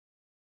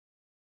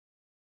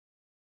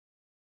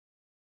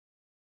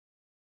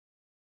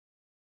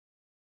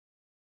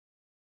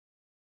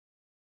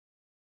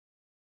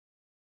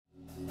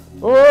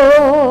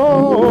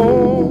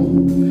Oh,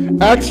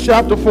 Acts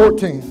chapter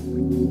 14.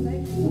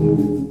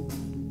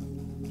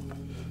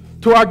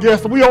 To our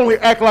guests, we only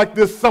act like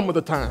this some of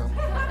the time.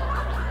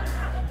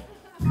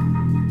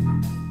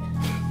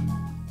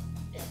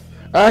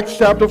 Acts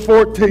chapter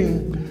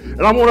 14.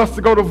 And I want us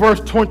to go to verse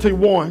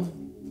 21.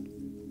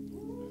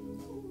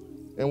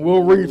 And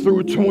we'll read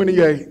through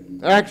 28.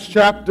 Acts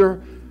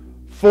chapter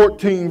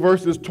 14,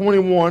 verses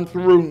 21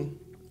 through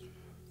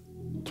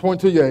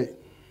 28.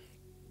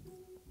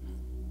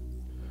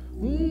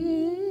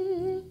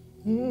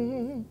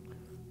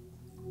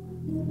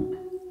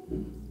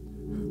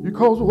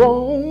 Because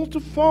won't you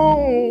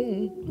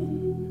fall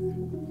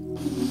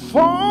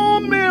for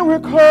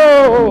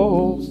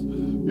miracles?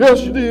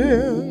 Yes, you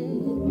did.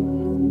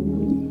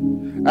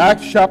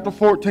 Acts chapter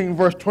 14,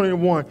 verse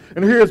 21.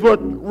 And here's what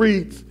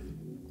reads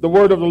the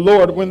word of the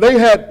Lord. When they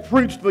had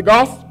preached the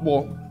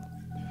gospel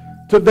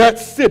to that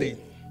city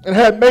and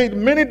had made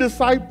many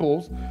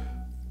disciples,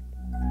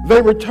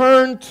 they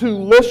returned to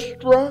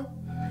Lystra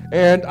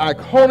and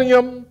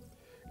Iconium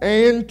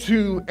and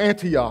to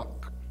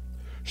Antioch,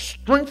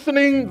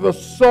 strengthening the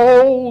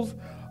souls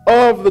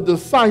of the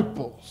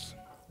disciples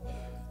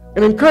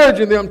and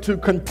encouraging them to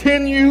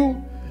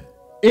continue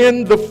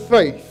in the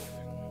faith,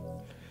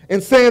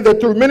 and saying that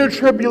through many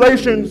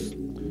tribulations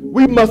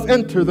we must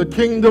enter the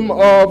kingdom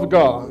of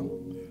God.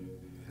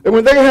 And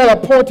when they had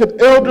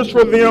appointed elders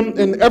for them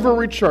in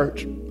every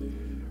church,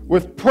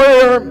 with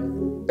prayer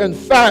and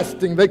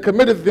fasting, they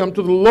committed them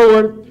to the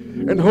Lord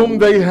in whom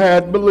they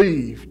had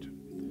believed.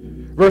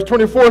 Verse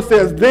 24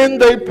 says, Then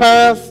they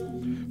passed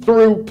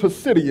through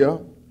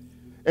Pisidia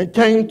and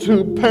came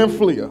to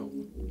Pamphylia.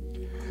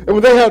 And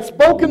when they had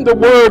spoken the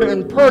word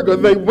in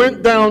Perga, they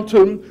went down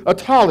to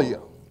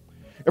Attalia.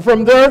 And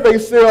from there they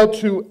sailed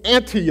to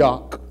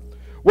Antioch,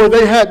 where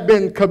they had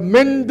been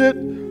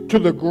commended to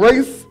the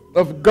grace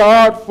of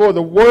God for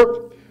the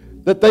work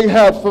that they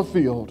had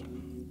fulfilled.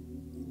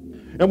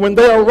 And when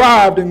they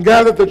arrived and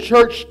gathered the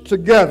church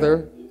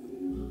together,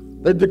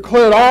 they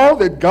declared all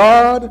that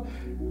God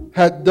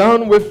had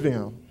done with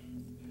them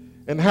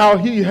and how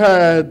he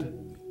had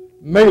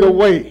made a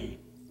way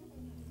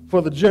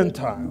for the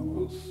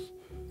Gentiles.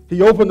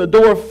 He opened the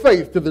door of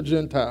faith to the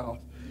Gentiles,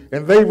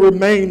 and they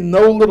remained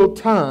no little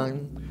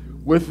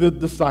time with the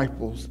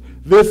disciples.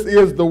 This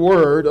is the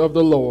word of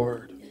the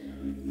Lord.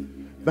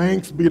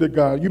 Thanks be to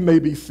God. You may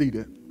be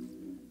seated.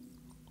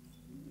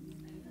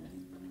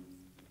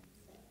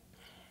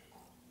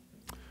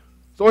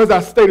 So as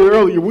I stated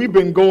earlier, we've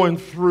been going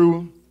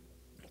through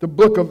the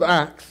book of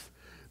Acts,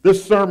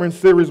 this sermon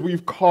series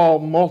we've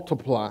called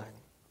Multiply.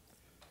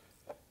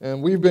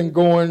 And we've been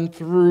going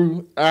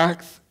through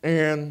Acts,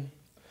 and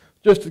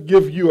just to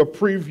give you a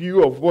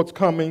preview of what's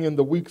coming in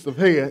the weeks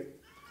ahead,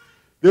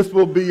 this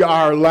will be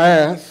our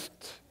last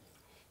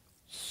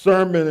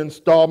sermon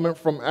installment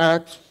from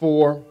Acts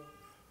for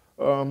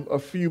a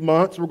few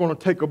months. We're going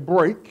to take a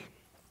break,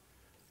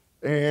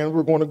 and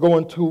we're going to go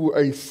into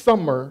a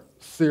summer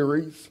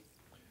series,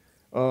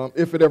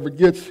 if it ever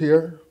gets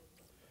here.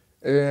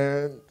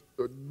 And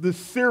this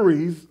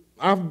series,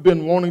 I've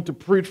been wanting to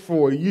preach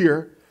for a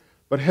year,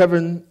 but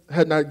heaven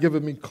had not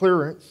given me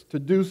clearance to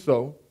do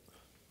so.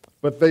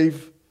 But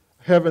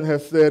heaven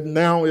has said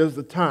now is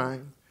the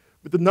time.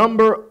 But the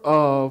number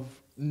of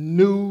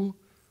new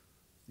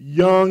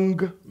young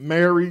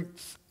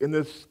marrieds in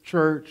this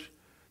church,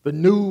 the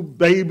new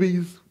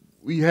babies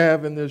we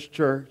have in this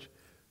church,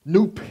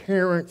 new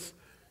parents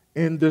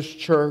in this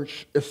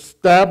church,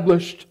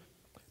 established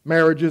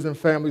marriages and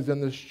families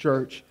in this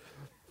church.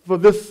 For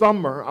this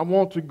summer, I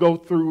want to go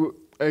through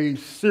a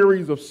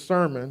series of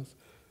sermons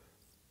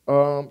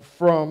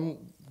from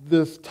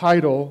this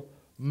title,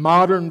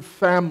 Modern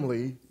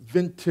Family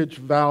Vintage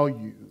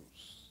Values.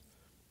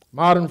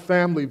 Modern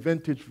Family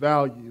Vintage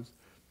Values.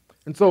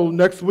 And so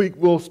next week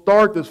we'll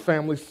start this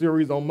family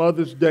series on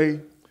Mother's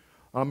Day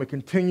and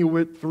continue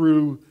it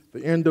through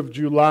the end of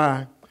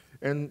July.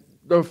 And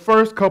the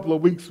first couple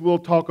of weeks we'll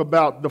talk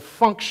about the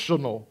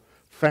functional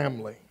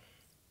family.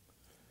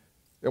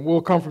 And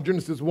we'll come from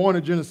Genesis 1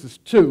 to Genesis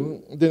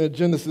 2. And then in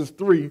Genesis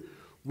 3,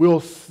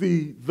 we'll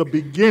see the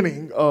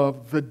beginning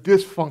of the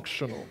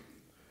dysfunctional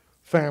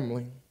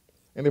family.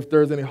 And if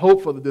there's any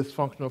hope for the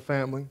dysfunctional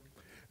family.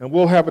 And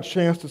we'll have a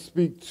chance to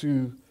speak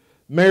to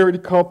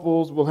married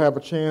couples. We'll have a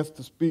chance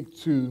to speak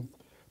to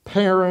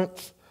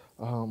parents.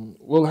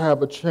 We'll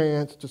have a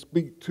chance to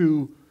speak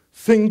to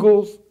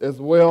singles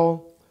as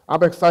well.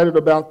 I'm excited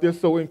about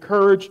this. So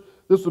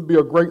this would be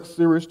a great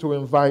series to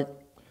invite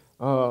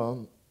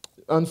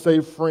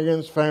unsaved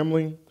friends,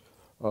 family,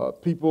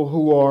 people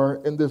who are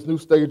in this new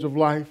stage of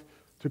life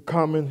to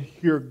come and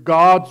hear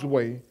God's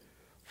way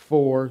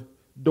for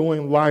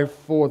doing life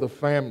for the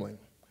family.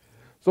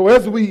 So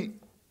as we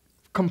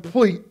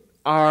complete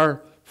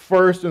our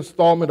first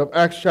installment of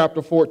Acts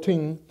chapter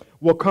 14,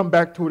 we'll come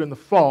back to it in the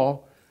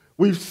fall.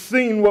 We've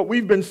seen what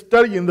we've been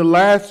studying the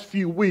last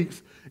few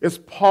weeks is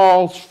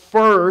Paul's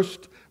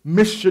first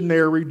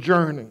missionary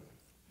journey.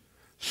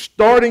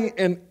 Starting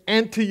in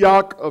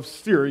Antioch of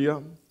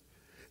Syria,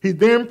 he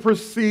then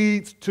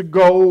proceeds to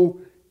go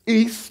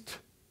east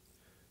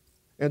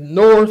and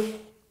north.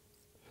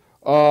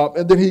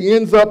 And then he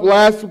ends up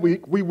last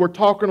week, we were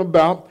talking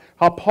about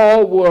how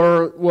Paul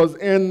was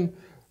in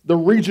the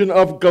region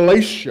of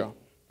Galatia.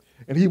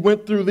 And he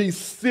went through these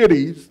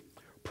cities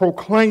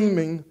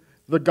proclaiming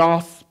the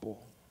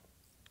gospel.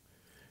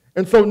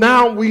 And so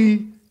now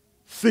we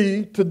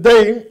see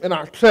today in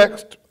our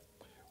text,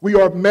 we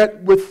are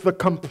met with the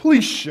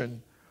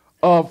completion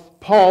of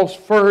Paul's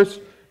first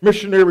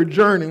missionary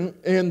journey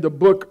in the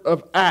book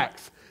of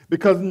Acts,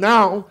 because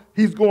now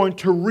he's going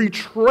to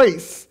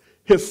retrace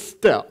his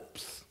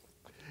steps.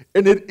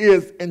 And it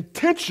is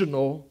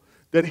intentional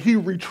that he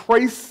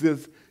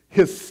retraces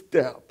his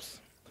steps.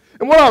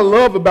 And what I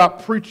love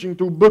about preaching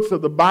through books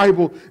of the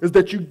Bible is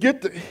that you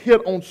get to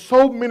hit on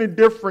so many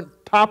different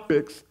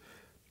topics,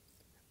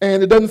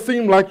 and it doesn't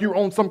seem like you're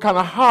on some kind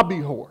of hobby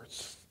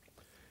horse.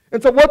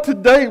 And so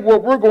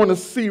what we're going to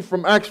see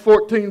from Acts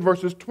 14,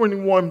 verses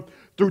 21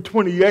 through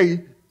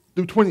 28,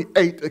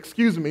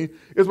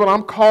 is what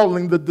I'm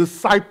calling the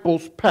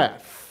disciples'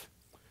 path.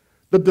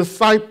 The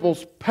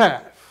disciples'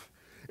 path.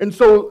 And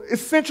so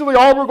essentially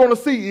all we're going to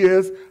see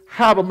is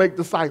how to make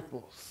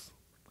disciples.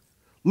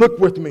 Look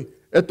with me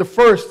at the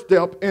first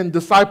step in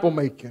disciple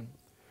making.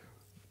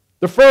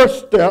 The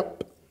first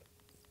step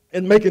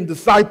in making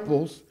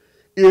disciples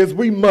is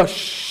we must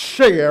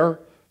share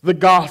the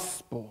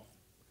gospel.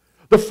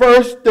 The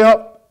first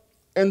step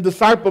in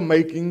disciple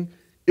making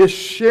is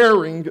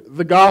sharing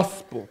the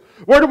gospel.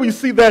 Where do we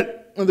see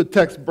that in the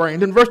text,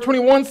 Brandon? Verse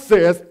 21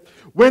 says,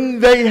 when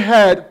they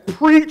had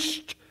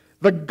preached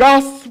the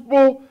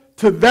gospel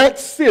to that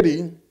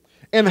city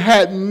and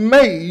had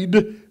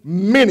made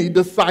many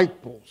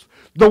disciples.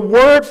 The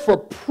word for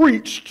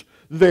preached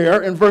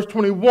there in verse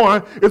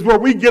 21 is where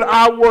we get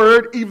our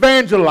word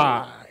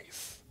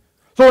evangelize.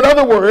 So in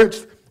other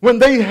words, when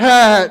they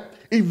had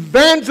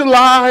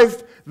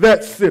evangelized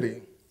that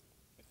city,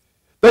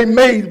 they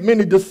made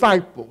many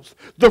disciples.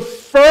 The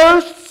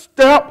first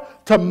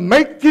step to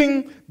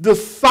making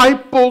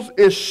disciples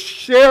is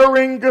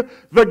sharing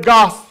the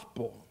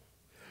gospel.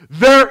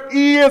 There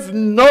is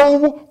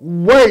no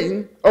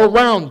way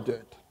around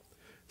it.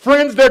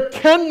 Friends, there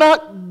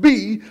cannot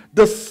be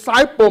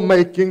disciple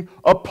making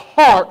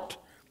apart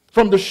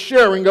from the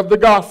sharing of the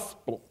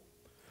gospel.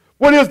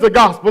 What is the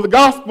gospel? The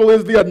gospel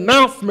is the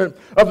announcement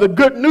of the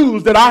good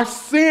news that our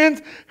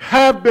sins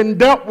have been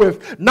dealt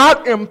with,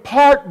 not in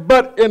part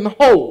but in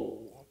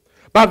whole,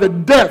 by the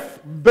death,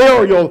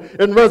 burial,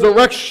 and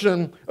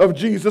resurrection of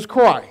Jesus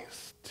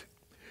Christ.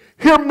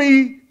 Hear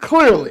me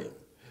clearly.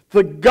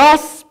 The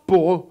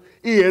gospel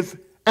is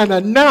an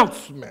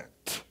announcement.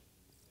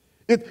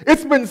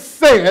 It's been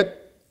said,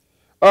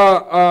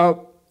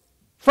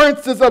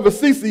 Francis of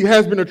Assisi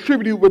has been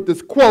attributed with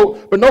this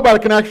quote, but nobody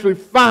can actually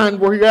find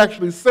where he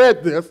actually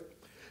said this.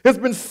 It's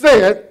been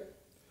said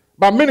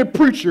by many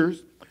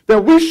preachers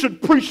that we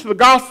should preach the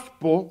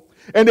gospel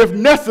and, if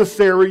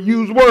necessary,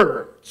 use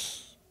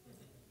words.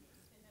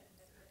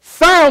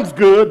 Sounds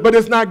good, but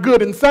it's not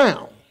good in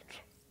sound.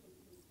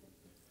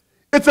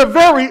 It's a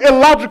very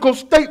illogical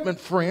statement,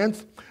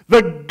 friends.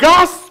 The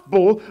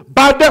gospel,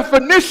 by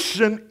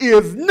definition,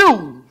 is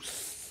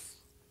news.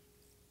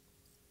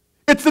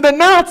 It's an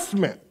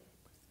announcement.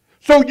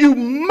 So you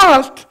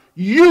must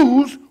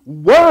use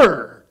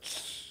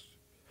words.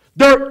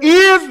 There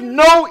is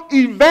no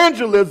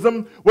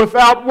evangelism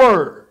without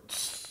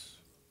words.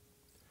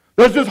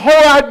 There's this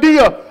whole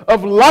idea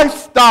of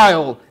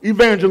lifestyle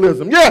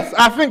evangelism. Yes,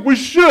 I think we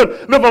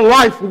should live a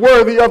life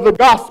worthy of the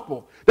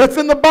gospel. That's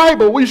in the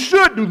Bible. We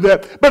should do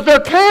that. But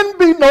there can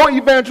be no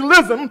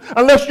evangelism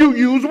unless you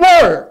use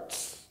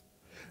words.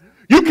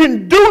 You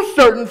can do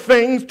certain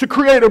things to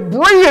create a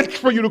bridge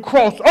for you to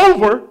cross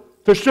over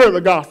to share the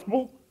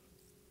gospel.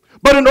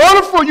 But in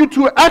order for you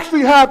to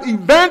actually have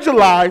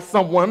evangelized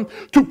someone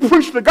to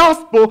preach the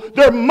gospel,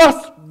 there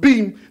must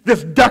be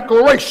this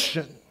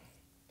declaration,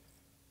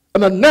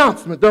 an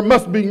announcement. There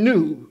must be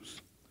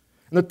news.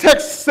 And the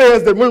text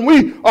says that when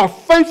we are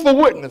faithful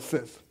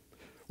witnesses,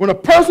 when a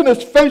person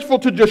is faithful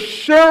to just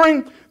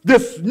sharing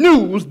this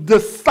news,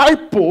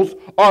 disciples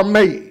are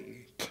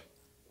made.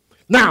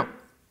 Now,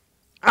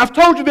 I've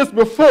told you this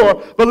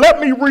before, but let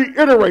me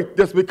reiterate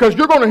this because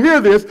you're going to hear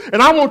this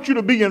and I want you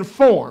to be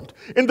informed.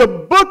 In the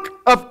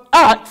book of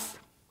Acts,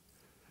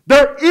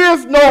 there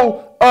is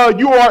no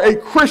you are a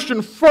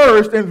Christian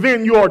first and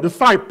then you are a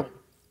disciple.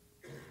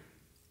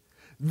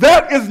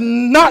 That is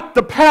not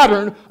the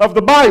pattern of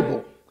the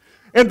Bible.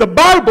 In the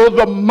Bible,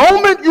 the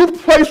moment you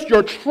place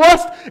your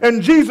trust in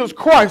Jesus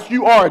Christ,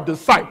 you are a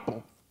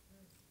disciple.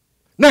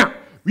 Now,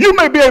 you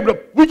may be able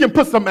to, we can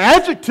put some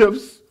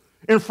adjectives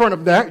in front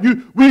of that.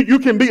 You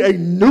can be a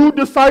new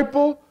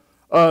disciple,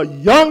 a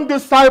young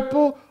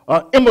disciple,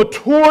 an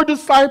immature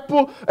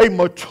disciple, a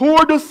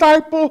mature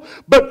disciple.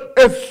 But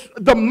as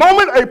the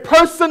moment a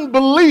person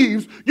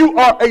believes, you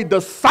are a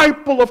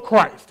disciple of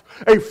Christ,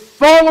 a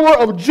follower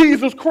of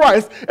Jesus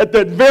Christ at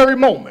that very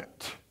moment.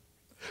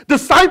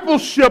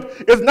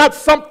 Discipleship is not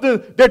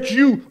something that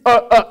you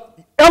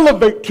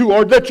elevate to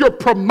or that you're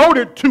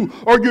promoted to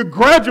or you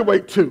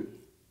graduate to.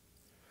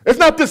 It's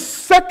not the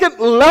second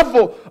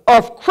level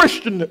of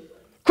Christendom.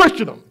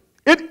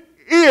 It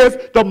is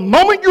the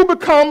moment you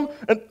become,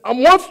 and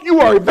once you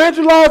are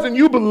evangelized and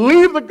you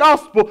believe the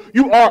gospel,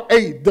 you are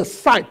a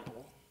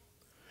disciple.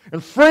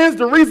 And friends,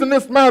 the reason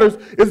this matters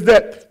is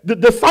that the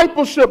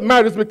discipleship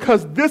matters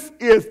because this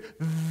is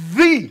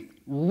the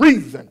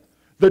reason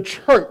the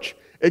church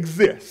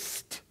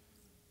exists,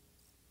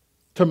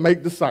 to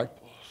make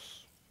disciples.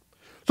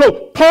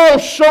 So Paul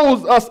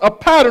shows us a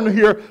pattern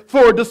here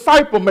for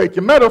disciple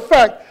making. Matter of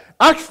fact,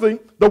 actually,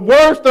 the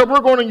words that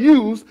we're going to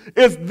use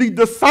is the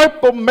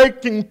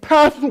disciple-making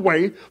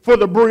pathway for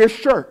the Berean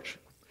church.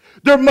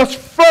 They must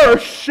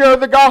first share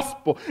the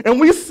gospel. And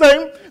we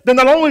say that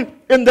not only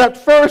in that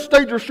first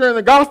stage of sharing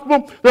the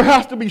gospel, there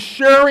has to be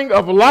sharing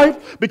of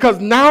life, because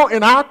now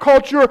in our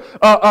culture,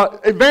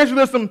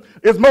 evangelism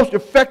is most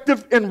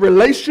effective in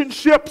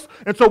relationships.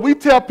 And so we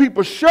tell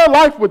people, share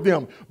life with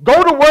them.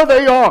 Go to where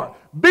they are.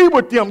 Be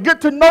with them.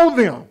 Get to know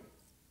them.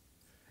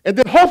 And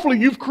then hopefully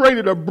you've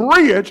created a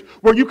bridge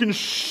where you can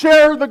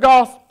share the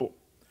gospel.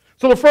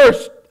 So the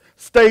first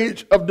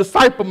stage of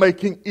disciple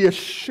making is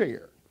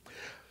share.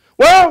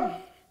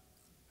 Well,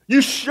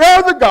 you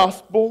share the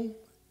gospel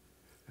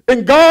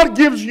and God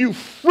gives you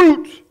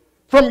fruit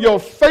from your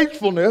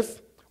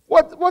faithfulness.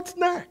 What's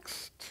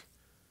next?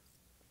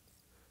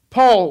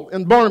 Paul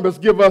and Barnabas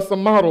give us a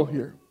model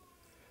here.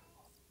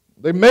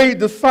 They made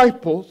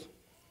disciples,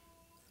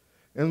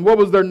 and what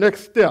was their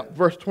next step?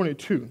 Verse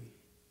 22.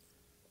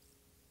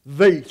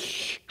 They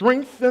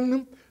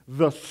strengthen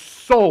the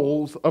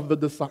souls of the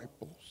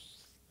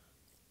disciples.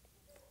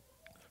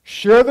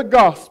 Share the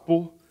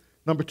gospel.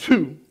 Number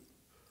 2,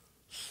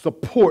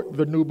 support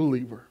the new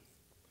believer.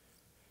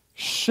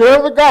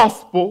 Share the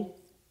gospel,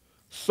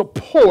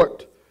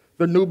 support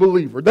the new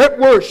believer. That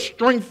word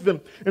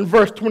strengthen in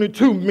verse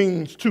 22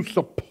 means to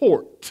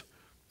support.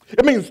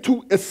 It means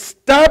to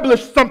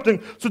establish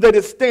something so that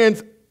it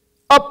stands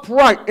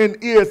upright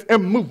and is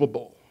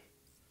immovable.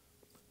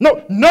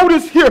 No,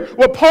 notice here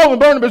what Paul and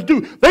Barnabas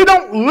do. They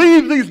don't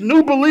leave these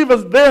new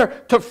believers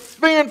there to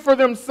fend for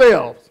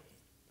themselves.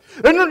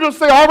 They don't just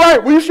say, all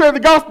right, well, you share the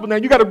gospel now.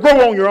 You got to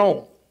grow on your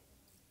own.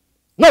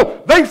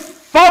 No, they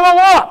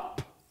follow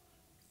up.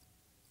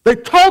 They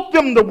taught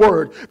them the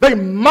word. They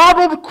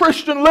modeled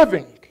Christian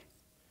living.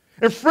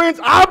 And friends,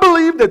 I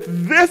believe that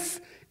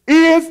this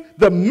is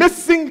the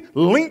missing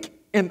link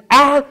in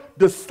our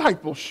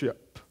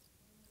discipleship.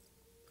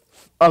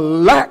 A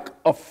lack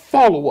of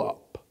follow-up.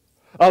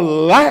 A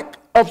lack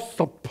of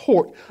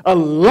support, a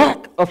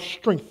lack of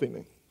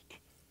strengthening.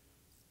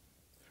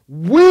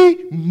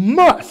 We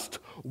must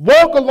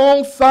walk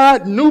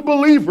alongside new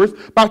believers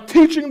by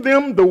teaching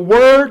them the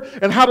word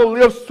and how to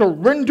live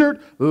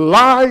surrendered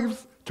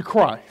lives to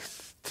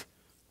Christ.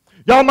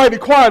 Y'all might be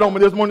quiet on me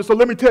this morning, so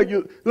let me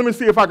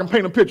see if I can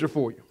paint a picture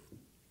for you.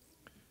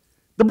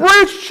 The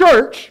Bridge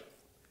Church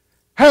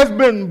has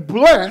been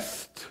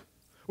blessed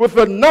with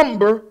a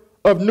number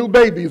of new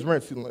babies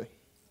recently.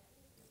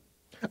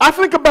 I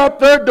think about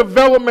their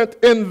development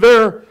and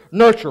their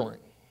nurturing.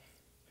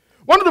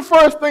 One of the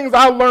first things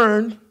I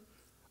learned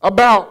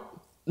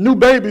about new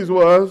babies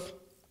was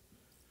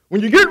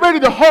when you get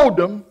ready to hold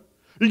them,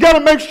 you got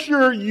to make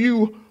sure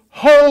you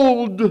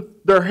hold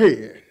their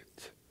head,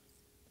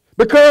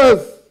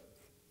 because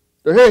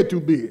their head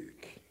too big.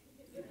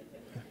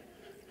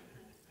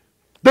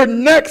 Their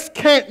necks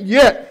can't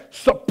yet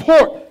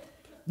support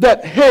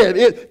that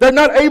head. They're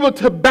not able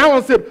to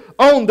balance it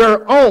on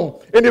their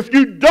own. And if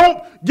you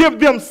don't give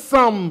them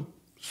some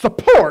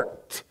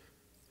support,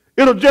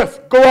 it'll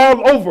just go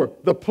all over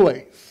the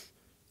place.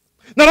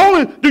 Not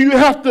only do you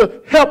have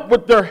to help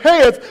with their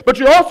heads, but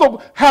you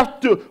also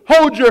have to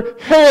hold your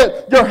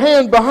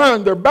hand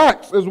behind their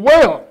backs as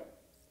well,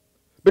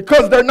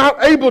 because they're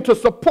not able to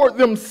support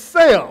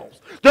themselves.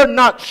 They're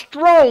not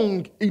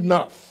strong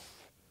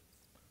enough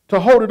to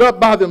hold it up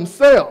by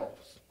themselves.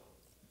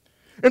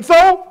 And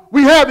so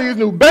we have these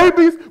new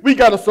babies. We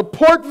got to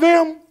support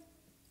them.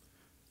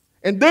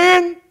 And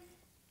then,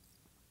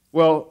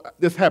 well,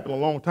 this happened a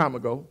long time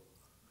ago,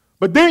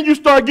 but then you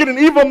start getting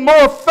even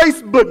more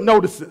Facebook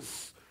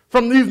notices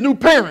from these new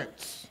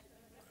parents.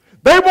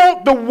 They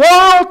want the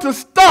world to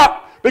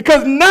stop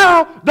because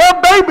now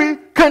their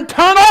baby can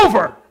turn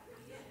over.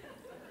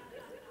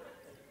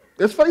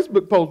 It's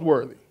Facebook post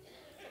worthy.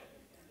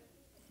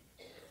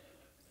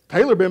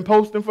 Taylor been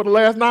posting for the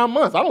last 9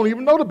 months. I don't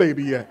even know the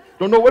baby yet.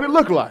 Don't know what it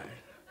looked like.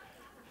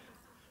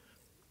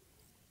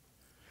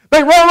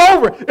 They roll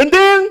over. And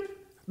then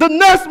the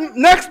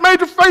next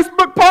major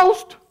Facebook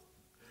post,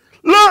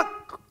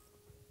 look,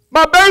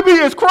 my baby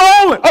is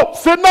crawling. Oh,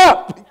 sitting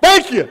up.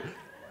 Thank you.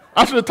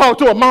 I should have talked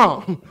to a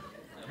mom.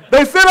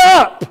 They sit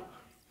up.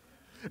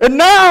 And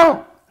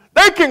now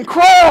they can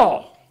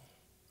crawl.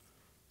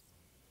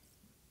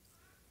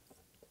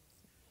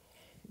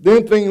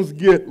 Then things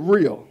get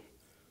real.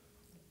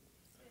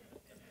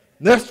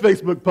 Next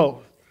Facebook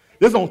post.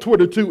 This is on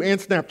Twitter too and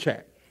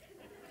Snapchat.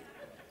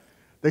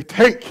 They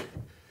take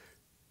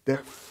their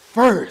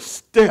first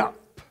step.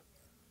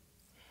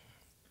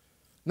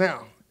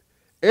 Now,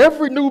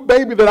 every new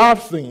baby that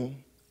I've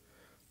seen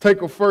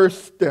take a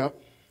first step.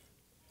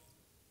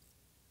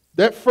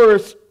 That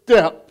first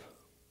step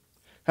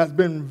has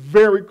been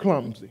very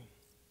clumsy.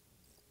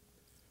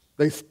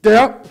 They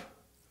step,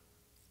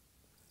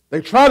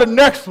 they try the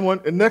next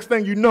one, and next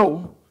thing you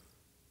know,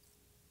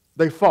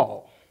 they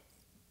fall.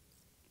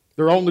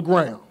 They're on the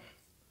ground.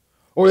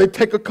 Or they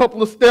take a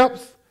couple of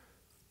steps,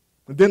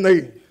 and then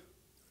they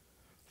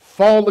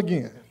fall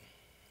again.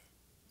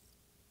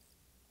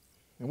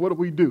 And what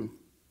do?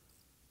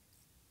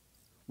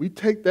 We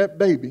take that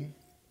baby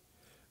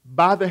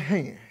by the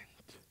hand,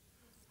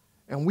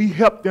 and we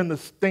help them to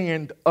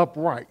stand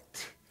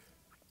upright.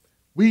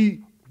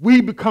 We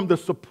become the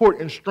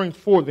support and strength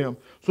for them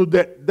so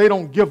that they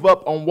don't give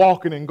up on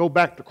walking and go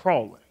back to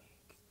crawling.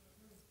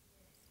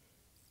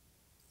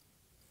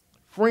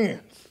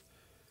 Friends,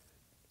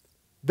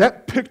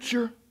 that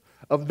picture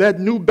of that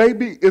new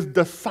baby is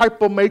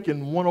disciple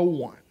making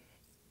 101.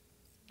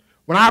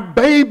 When our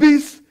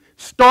babies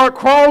start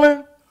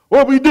crawling,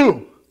 what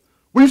do?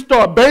 We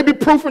start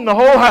baby-proofing the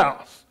whole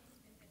house.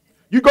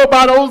 You go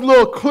buy those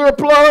little clear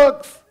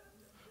plugs,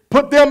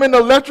 put them in the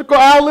electrical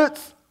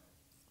outlets.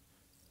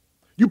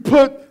 You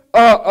put,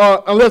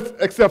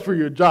 except for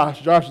your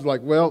Josh. Josh is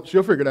like, well,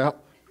 she'll figure it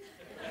out.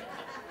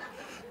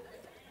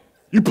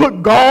 You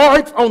put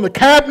guards on the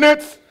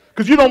cabinets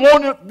because you don't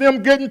want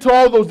them getting to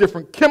all those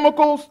different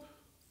chemicals.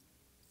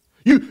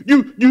 You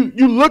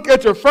look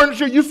at your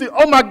furniture, you see,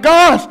 oh my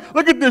gosh,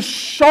 look at this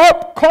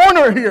sharp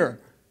corner here.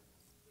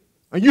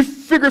 And you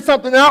figure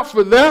something out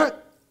for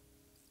that.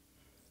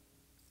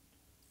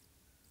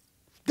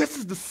 This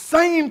is the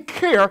same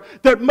care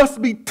that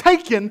must be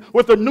taken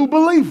with a new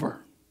believer.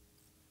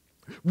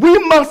 We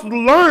must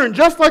learn,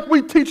 just like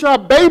we teach our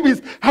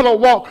babies how to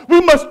walk,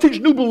 we must teach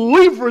new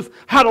believers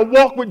how to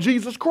walk with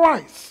Jesus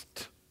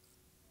Christ.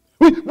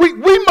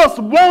 We must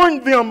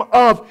warn them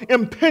of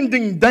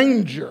impending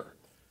danger.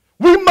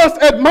 We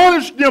must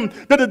admonish them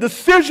that the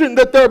decision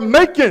that they're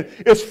making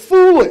is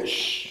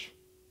foolish.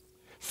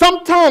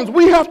 Sometimes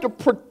we have to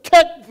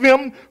protect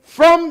them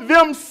from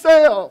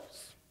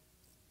themselves.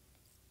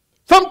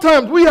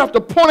 Sometimes we have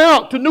to point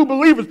out to new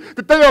believers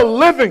that they are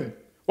living,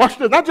 watch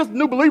this, not just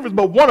new believers,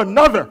 but one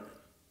another.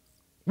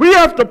 We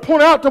have to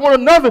point out to one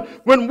another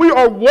when we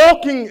are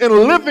walking and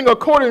living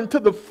according to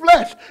the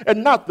flesh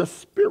and not the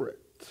spirit.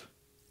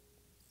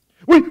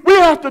 We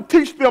have to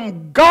teach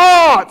them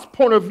God's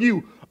point of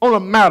view on a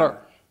matter.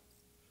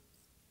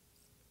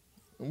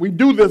 And we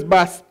do this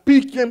by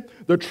speaking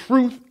the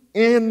truth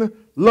in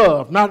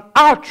love. Not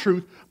our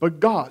truth, but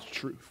God's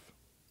truth.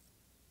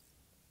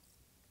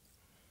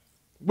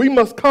 We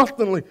must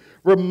constantly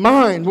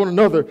remind one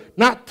another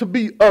not to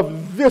be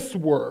of this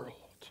world.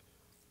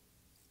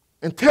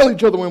 And tell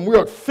each other when we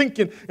are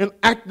thinking and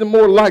acting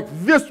more like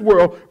this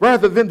world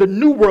rather than the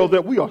new world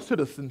that we are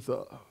citizens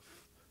of.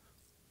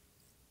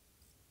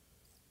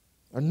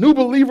 A new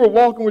believer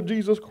walking with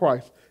Jesus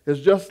Christ is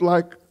just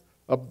like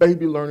a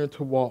baby learning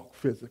to walk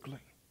physically.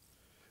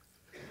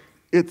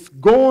 It's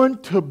going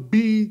to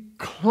be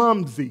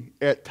clumsy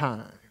at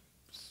times.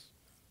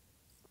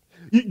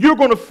 You're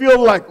going to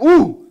feel like,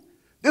 ooh,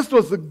 this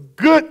was a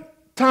good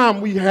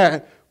time we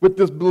had with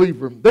this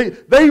believer.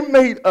 They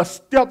made a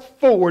step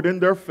forward in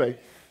their faith.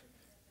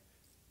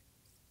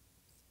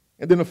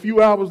 And then a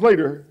few hours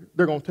later,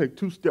 they're going to take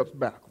 2 steps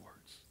backwards.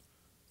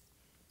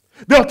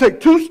 They'll take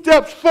 2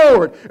 steps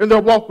forward in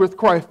their walk with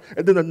Christ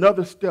and then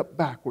another step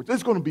backwards.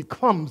 It's going to be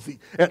clumsy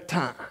at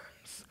times.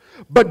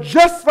 But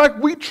just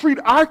like we treat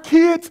our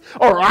kids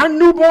or our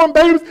newborn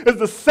babies, is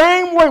the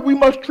same way we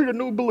must treat a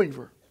new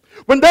believer.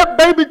 When that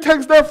baby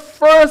takes their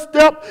first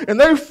step and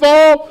they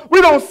fall,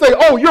 we don't say,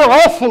 oh, you're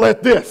awful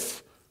at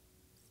this.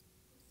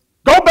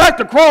 Go back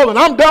to crawling.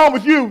 I'm down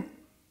with you.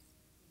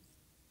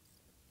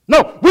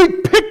 No, we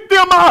pick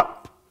them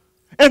up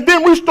and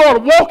then we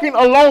start walking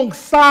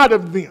alongside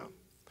of them.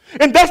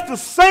 And that's the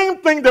same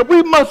thing that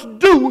we must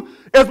do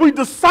as we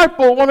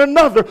disciple one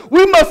another.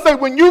 We must say,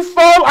 when you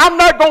fall, I'm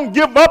not going to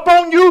give up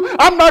on you.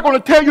 I'm not going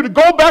to tell you to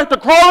go back to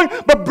crawling.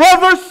 But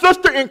brother,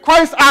 sister in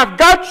Christ, I've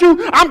got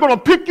you. I'm going to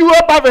pick you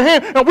up by the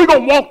hand, and we're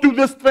going to walk through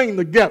this thing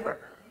together.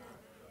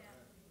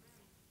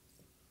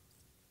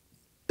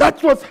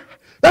 That's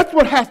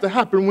what has to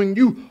happen when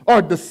you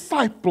are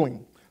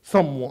discipling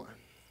someone.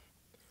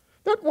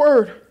 That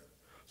word,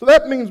 so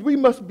that means we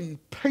must be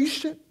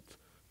patient.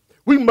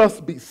 We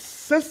must be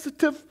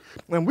sensitive,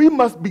 and we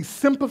must be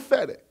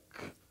sympathetic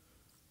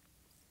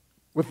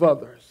with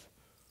others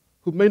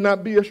who may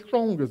not be as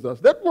strong as us.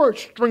 That word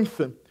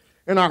strengthen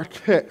in our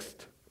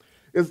text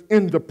is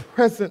in the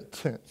present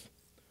tense.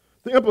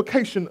 The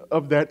implication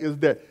of that is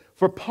that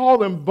for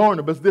Paul and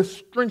Barnabas, this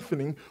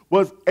strengthening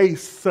was a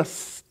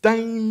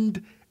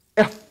sustained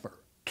effort.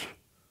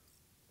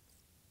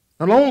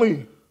 Not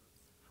only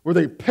were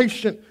they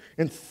patient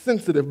and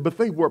sensitive, but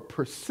they were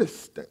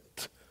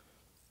persistent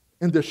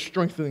in the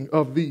strengthening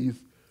of these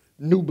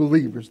new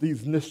believers,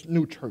 these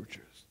new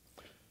churches.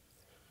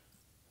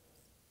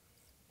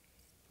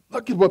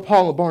 Look at what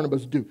Paul and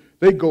Barnabas do.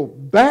 They go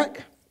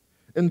back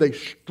and they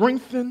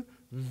strengthen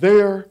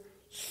their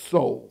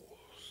souls.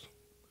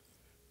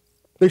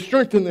 They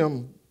strengthen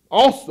them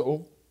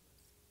Also,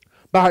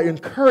 by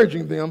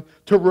encouraging them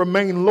to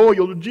remain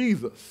loyal to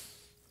Jesus.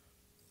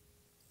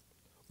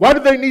 Why do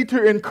they need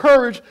to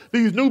encourage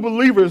these new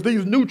believers,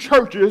 these new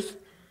churches,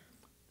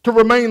 to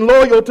remain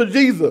loyal to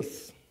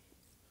Jesus?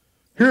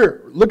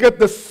 Here, look at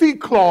the C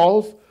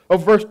clause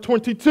of verse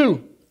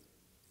 22.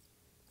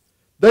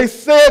 They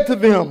said to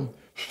them,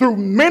 through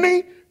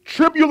many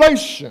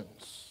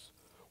tribulations,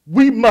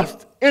 we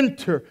must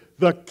enter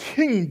the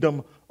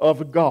kingdom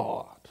of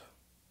God.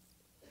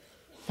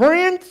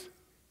 Friends,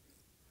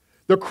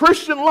 the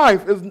Christian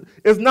life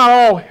is not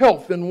all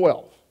health and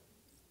wealth.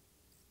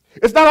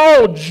 It's not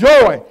all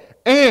joy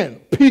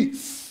and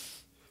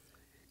peace.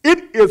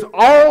 It is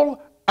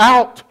all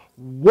out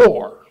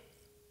war.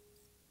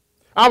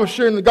 I was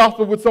sharing the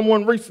gospel with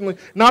someone recently,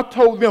 and I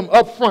told them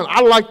up front,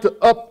 I like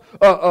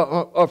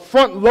to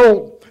front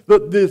load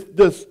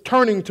this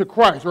turning to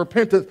Christ,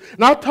 repentance.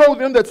 And I told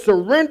them that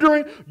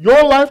surrendering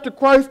your life to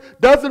Christ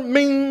doesn't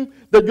mean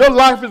that your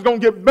life is going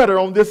to get better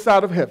on this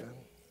side of heaven.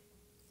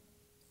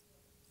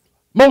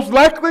 Most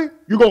likely,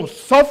 you're going to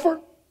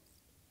suffer.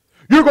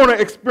 You're going to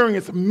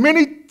experience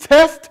many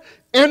tests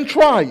and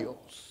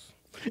trials.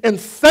 And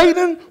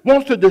Satan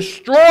wants to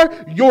destroy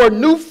your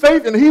new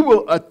faith, and he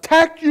will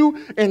attack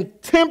you and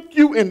tempt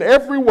you in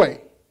every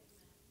way.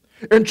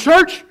 In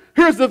church,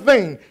 here's the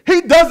thing.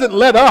 He doesn't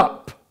let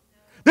up.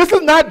 This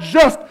is not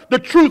just the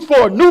truth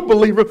for a new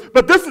believer,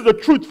 but this is the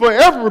truth for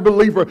every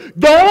believer.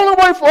 The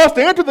only way for us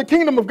to enter the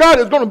kingdom of God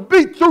is going to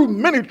be through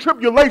many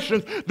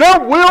tribulations. There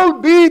will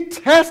be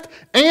tests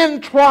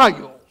and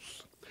trials.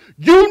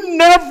 You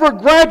never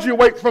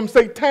graduate from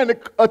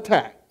satanic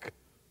attack.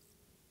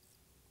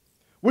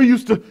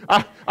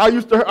 I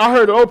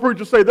heard an old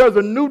preacher say there's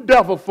a new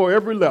devil for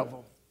every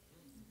level.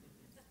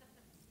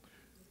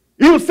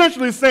 He was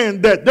essentially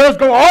saying that there's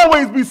going to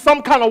always be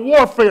some kind of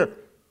warfare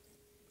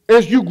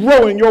as you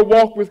grow in your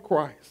walk with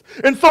Christ.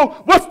 And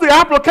so what's the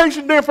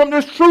application then from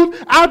this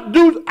truth?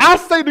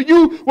 I say to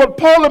you what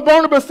Paul and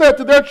Barnabas said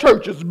to their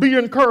churches: be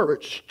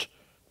encouraged.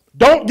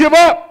 Don't give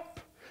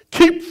up.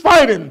 Keep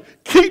fighting.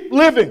 Keep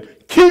living.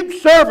 Keep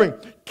serving.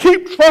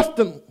 Keep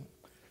trusting.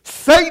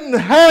 Satan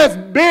has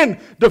been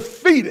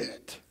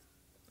defeated.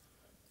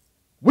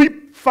 We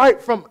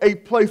fight from a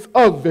place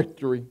of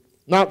victory,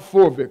 not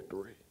for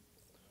victory.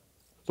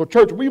 So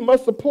church, we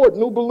must support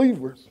new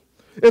believers.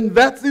 And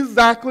that's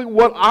exactly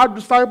what our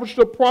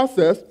discipleship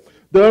process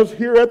does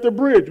here at the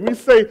Bridge. We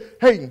say,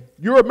 hey,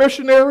 you're a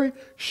missionary,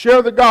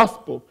 share the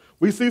gospel.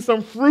 We see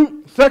some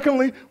fruit.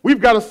 Secondly,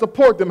 we've got to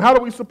support them. How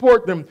do we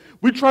support them?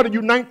 We try to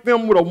unite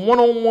them with a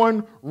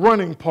one-on-one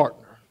running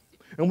partner.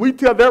 And we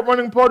tell that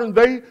running partner,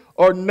 you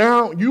are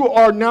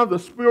now the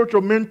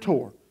spiritual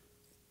mentor.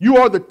 You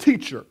are the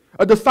teacher.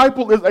 A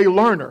disciple is a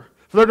learner.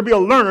 For there to be a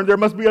learner, there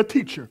must be a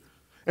teacher.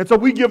 And so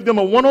we give them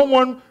a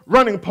one-on-one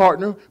running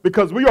partner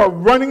because we are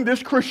running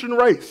this Christian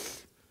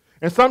race.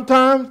 And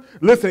sometimes,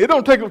 listen, it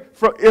don't take,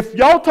 if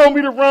y'all told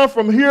me to run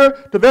from here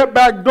to that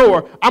back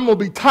door, I'm going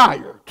to be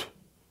tired.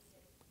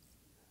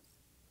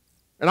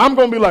 And I'm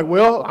going to be like,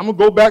 well, I'm going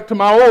to go back to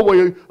my old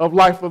way of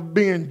life of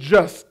being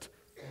just,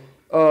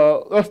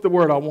 that's the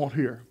word I want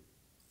here.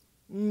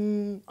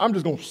 I'm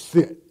just going to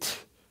sit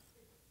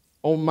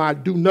on my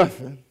do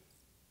nothing.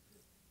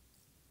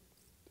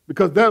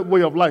 Because that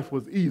way of life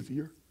was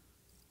easier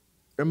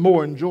and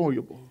more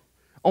enjoyable.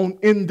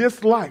 In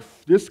this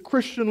life, this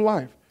Christian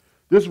life,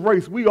 this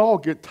race, we all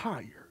get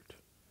tired.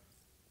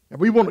 And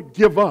we want to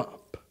give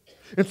up.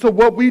 And so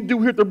what we do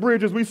here at the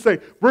Bridge is we say,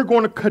 we're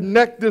going to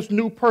connect this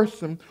new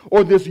person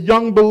or this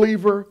young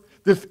believer,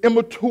 this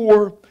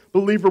immature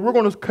believer, we're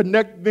going to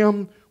connect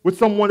them with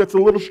someone that's a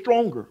little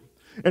stronger.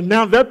 And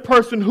now that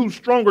person who's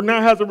stronger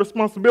now has a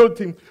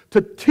responsibility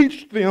to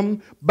teach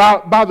them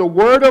by the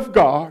word of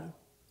God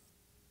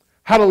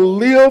how to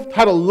live,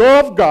 how to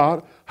love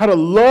God, how to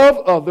love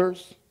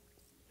others.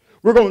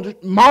 We're going to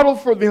model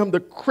for them the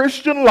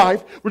Christian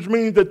life, which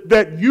means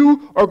that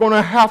you are going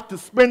to have to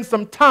spend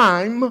some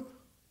time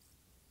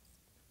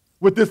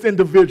with this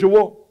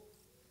individual.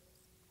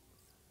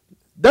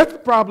 That's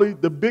probably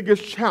the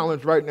biggest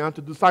challenge right now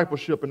to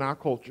discipleship in our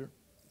culture.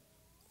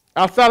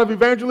 Outside of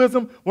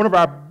evangelism, one of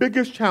our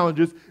biggest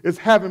challenges is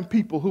having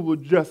people who will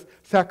just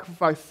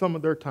sacrifice some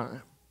of their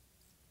time.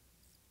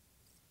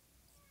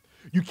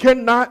 You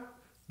cannot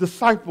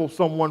disciple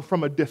someone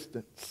from a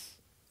distance.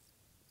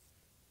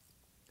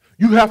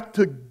 You have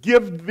to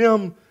give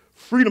them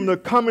freedom to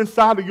come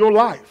inside of your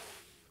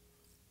life.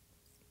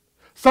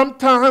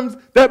 Sometimes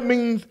that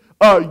means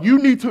you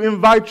need to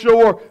invite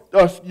your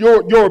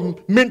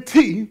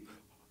mentee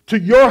to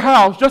your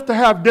house just to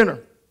have dinner.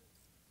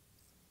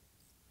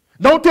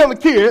 Don't tell the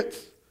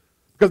kids,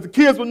 because the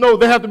kids will know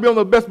they have to be on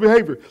their best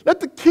behavior. Let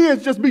the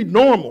kids just be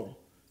normal.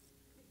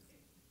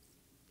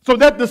 So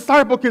that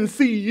disciple can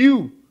see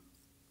you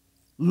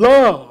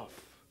love,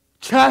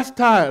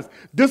 chastise,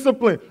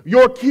 discipline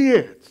your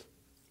kids.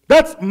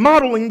 That's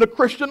modeling the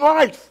Christian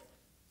life.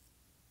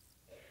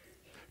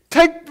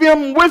 Take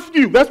them with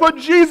you. That's what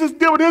Jesus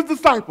did with his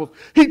disciples.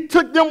 He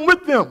took them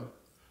with them.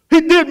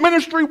 He did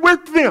ministry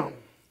with them.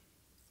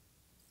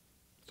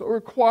 So it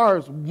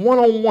requires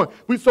one-on-one.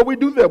 So we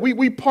do that.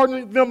 We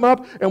partner them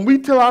up, and we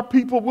tell our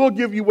people, we'll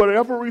give you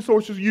whatever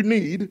resources you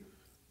need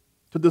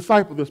to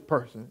disciple this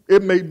person.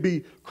 It may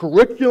be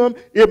curriculum.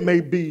 It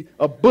may be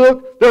a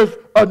book. There's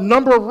a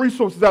number of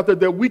resources out there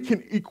that we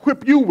can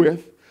equip you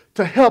with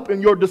to help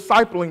in your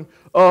discipling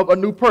of a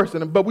new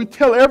person. But we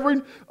tell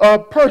every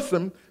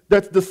person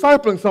that's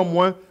discipling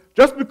someone,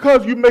 just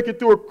because you make it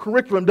through a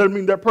curriculum doesn't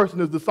mean that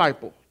person is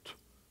discipled.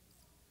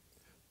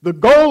 The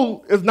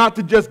goal is not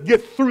to just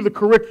get through the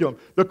curriculum.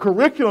 The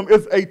curriculum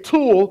is a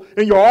tool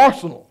in your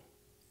arsenal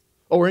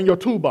or in your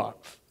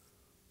toolbox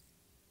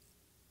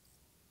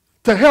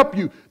to help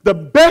you. The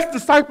best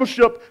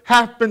discipleship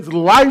happens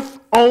life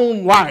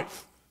on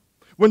life.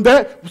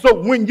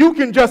 So when you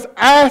can just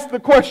ask the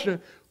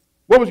question,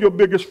 what was your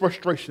biggest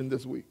frustration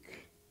this week?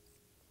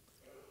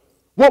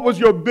 What was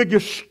your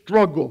biggest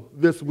struggle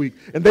this week?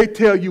 And they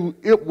tell you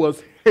it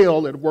was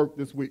hell at work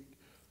this week.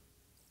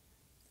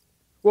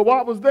 Well,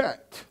 what was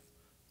that?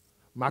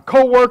 My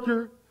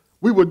coworker,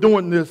 we were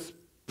doing this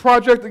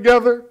project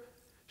together.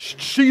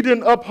 She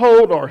didn't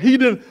uphold, or he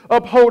didn't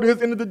uphold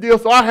his end of the deal,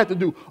 so I had to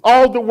do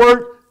all the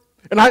work,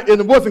 and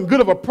it wasn't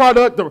good of a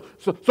product,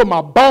 so my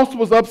boss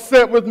was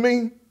upset with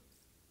me.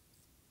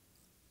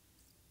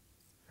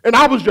 And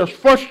I was just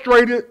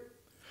frustrated.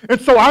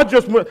 And so I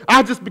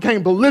just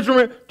became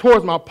belligerent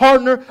towards my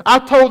partner. I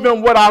told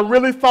them what I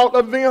really thought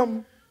of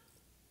them.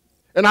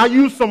 And I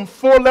used some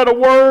 4-letter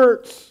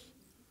words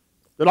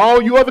that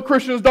all you other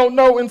Christians don't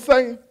know and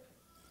say.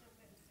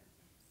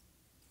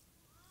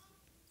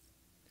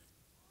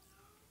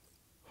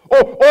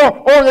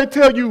 Or they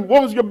tell you,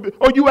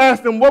 or you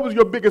ask them, what was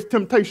your biggest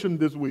temptation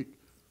this week?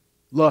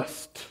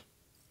 Lust.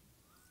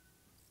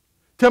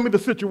 Tell me the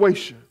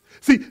situation.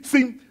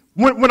 See,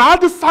 when I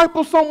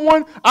disciple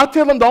someone, I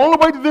tell them the only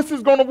way that this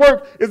is going to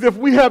work is if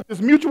we have this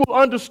mutual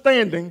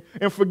understanding,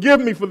 and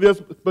forgive me for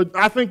this, but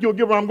I think you'll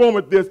get where I'm going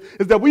with this,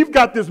 is that we've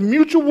got this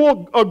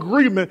mutual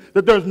agreement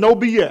that there's no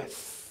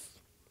BS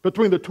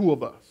between the two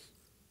of us.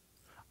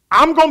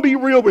 I'm going to be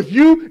real with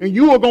you, and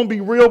you are going to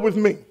be real with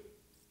me.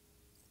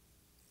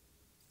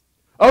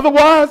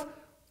 Otherwise,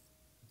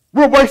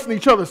 we're wasting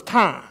each other's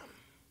time.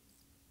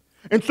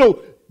 And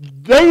so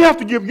they have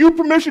to give you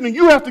permission, and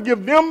you have to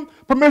give them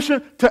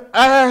permission to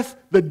ask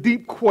the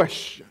deep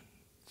questions.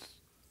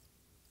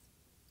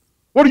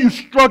 What are you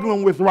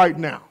struggling with right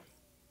now?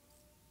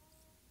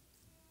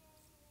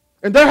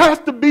 And there has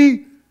to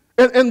be,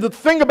 and the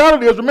thing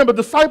about it is, remember,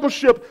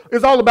 discipleship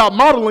is all about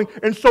modeling,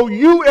 and so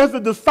you as a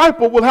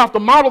disciple will have to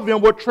model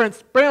them what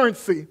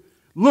transparency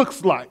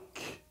looks like.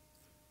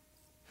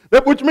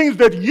 Which means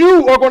that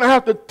you are going to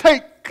have to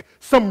take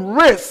some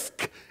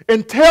risk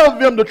and tell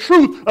them the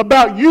truth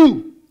about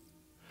you.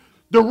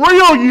 The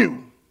real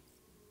you.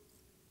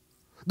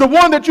 The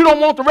one that you don't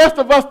want the rest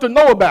of us to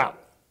know about.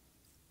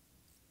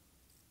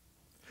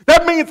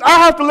 That means I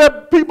have to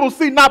let people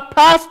see not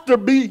Pastor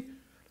Reddick,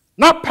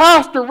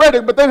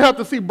 but they have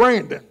to see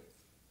Brandon.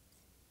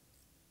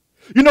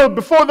 You know,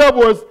 before there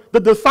was the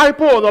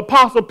disciple or the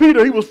apostle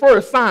Peter, he was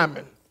first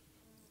Simon.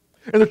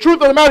 And the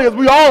truth of the matter is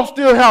we all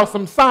still have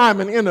some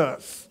Simon in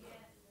us.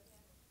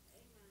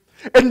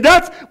 And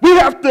we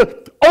have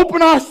to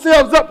open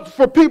ourselves up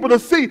for people to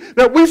see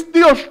that we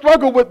still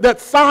struggle with that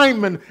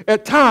Simon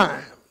at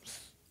times.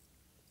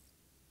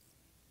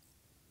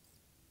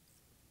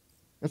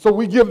 And so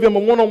we give them a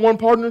one-on-one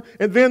partner,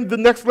 and then the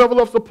next level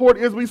of support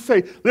is we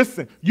say,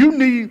 listen, you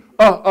need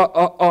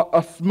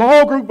a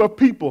small group of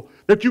people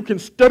that you can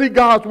study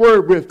God's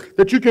word with,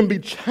 that you can be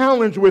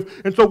challenged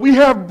with. And so we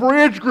have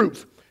bridge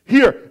groups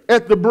here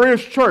at the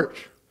Bridge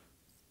Church.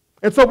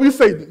 And so we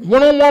say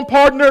one-on-one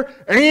partner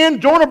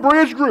and join a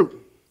bridge group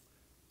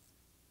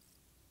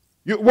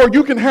where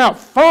you can have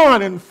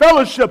fun and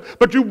fellowship,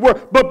 but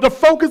the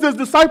focus is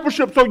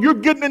discipleship, so you're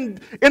getting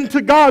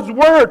into God's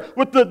word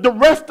with the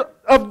rest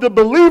of the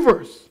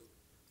believers.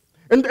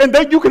 And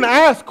then you can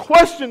ask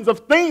questions of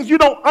things you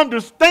don't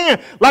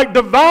understand, like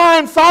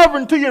divine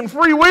sovereignty and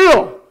free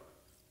will,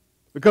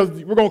 because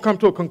we're going to come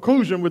to a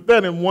conclusion with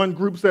that in one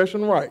group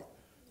session, right?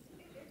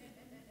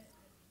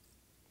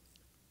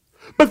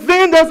 But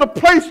then there's a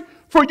place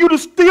for you to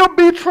still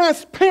be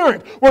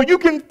transparent, where you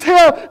can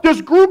tell this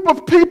group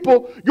of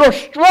people a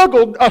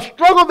struggle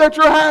that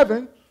you're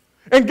having.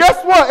 And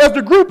guess what? As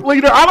the group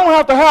leader, I don't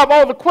have to have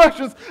all the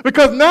questions,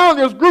 because now in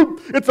this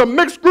group, it's a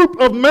mixed group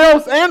of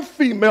males and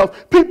females,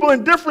 people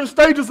in different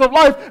stages of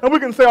life, and we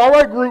can say, all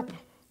right, group,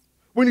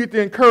 we need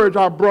to encourage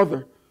our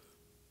brother,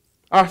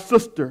 our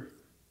sister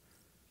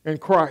in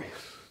Christ.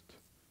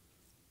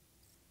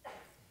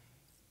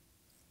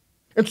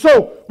 And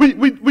so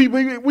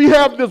we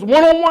have this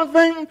one-on-one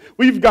thing,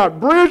 we've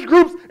got bridge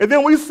groups, and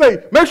then we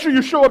say, make sure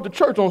you show up to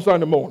church on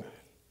Sunday morning.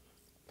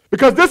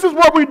 Because this is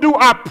where we do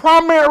our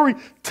primary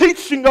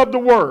teaching of the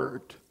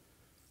word.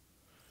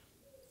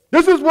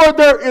 This is where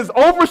there is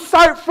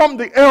oversight from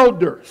the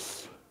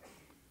elders.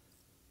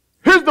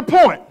 Here's the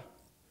point.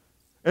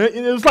 And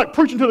it's like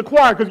preaching to the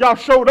choir because y'all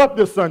showed up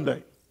this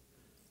Sunday.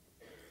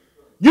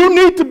 You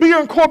need to be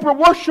in corporate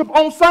worship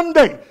on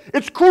Sunday.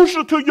 It's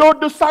crucial to your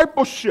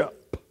discipleship.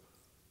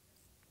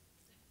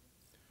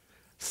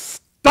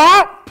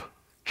 Stop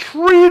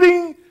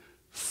treating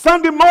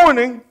Sunday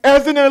morning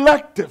as an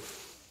elective.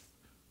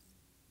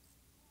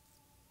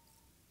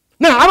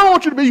 Now, I don't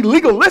want you to be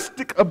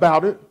legalistic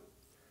about it,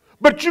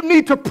 but you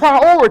need to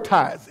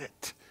prioritize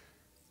it.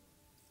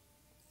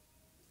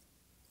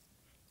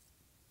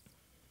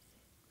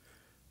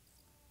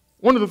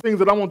 One of the things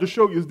that I want to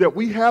show you is that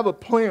we have a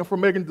plan for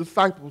making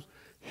disciples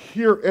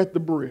here at the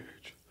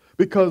Bridge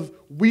because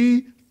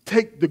we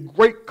take the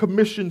Great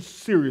Commission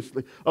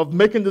seriously of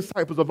making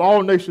disciples of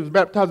all nations,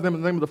 baptizing them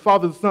in the name of the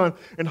Father, the Son,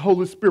 and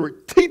Holy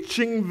Spirit,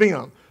 teaching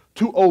them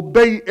to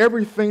obey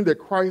everything that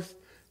Christ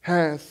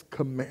has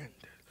commanded.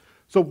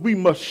 So we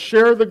must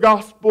share the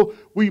gospel.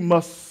 We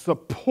must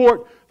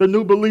support the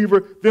new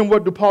believer. Then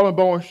what do Paul and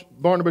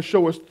Barnabas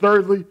show us?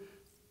 Thirdly,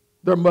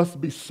 there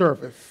must be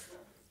service.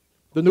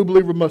 The new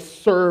believer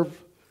must serve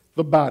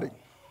the body.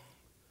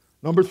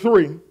 Number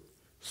 3,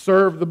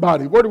 serve the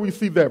body. Where do we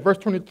see that? Verse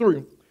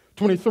 23.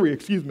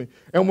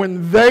 And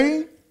when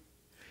they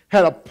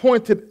had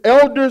appointed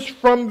elders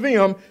from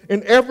them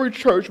in every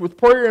church with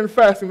prayer and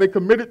fasting, they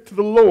committed them to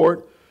the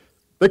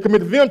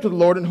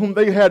Lord in whom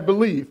they had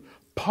believed.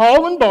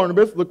 Paul and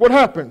Barnabas, look what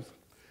happens,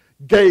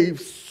 gave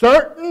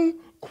certain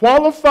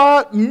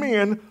qualified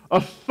men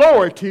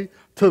authority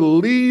to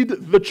lead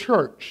the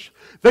church.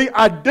 They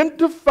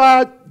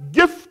identified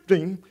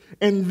gifting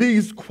in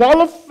these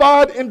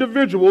qualified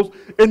individuals,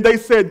 and they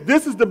said,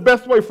 this is the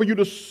best way for you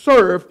to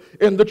serve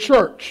in the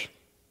church.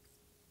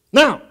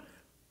 Now,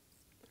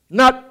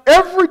 not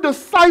every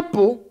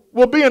disciple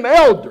will be an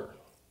elder,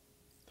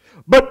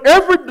 but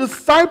every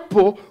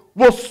disciple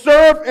will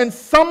serve in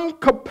some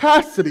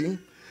capacity,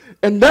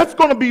 and that's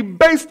going to be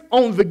based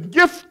on the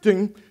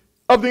gifting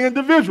of the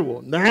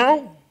individual.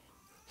 Now,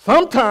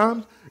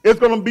 sometimes it's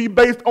going to be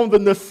based on the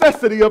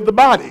necessity of the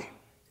body.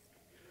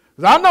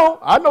 I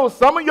know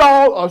some of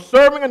y'all are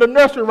serving in the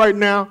nursery right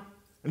now,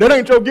 and that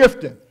ain't your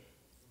gifting.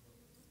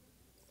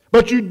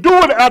 But you do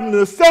it out of the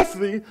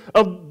necessity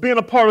of being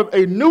a part of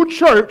a new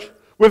church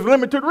with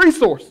limited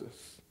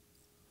resources,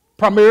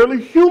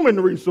 primarily human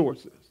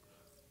resources.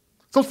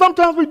 So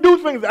sometimes we do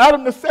things out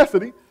of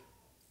necessity,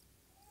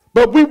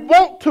 but we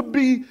want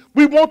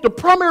the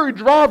primary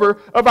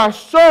driver of our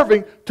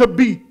serving to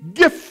be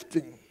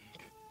gifting.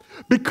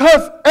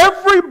 Because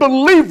every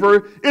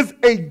believer is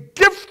a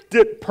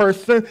gifted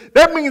person,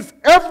 that means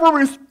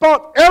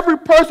every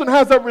person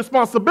has a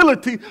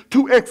responsibility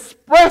to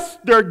express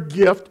their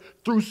gift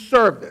through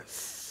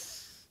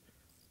service.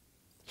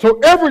 So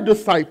every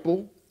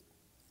disciple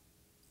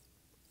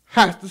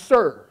has to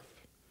serve.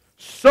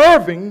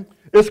 Serving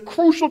is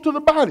crucial to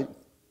the body.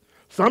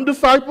 Some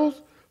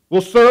disciples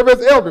will serve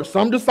as elders.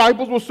 Some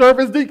disciples will serve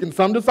as deacons.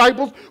 Some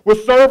disciples will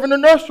serve in the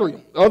nursery.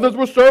 Others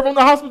will serve on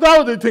the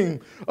hospitality team.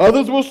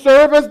 Others will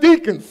serve as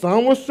deacons.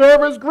 Some will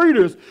serve as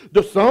greeters.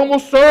 Some will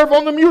serve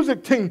on the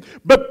music team.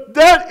 But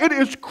that it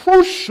is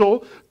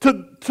crucial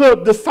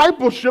to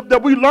discipleship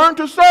that we learn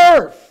to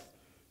serve.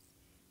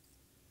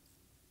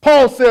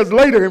 Paul says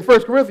later in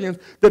 1 Corinthians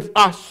that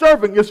our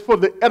serving is for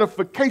the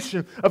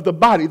edification of the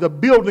body, the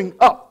building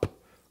up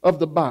of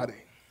the body.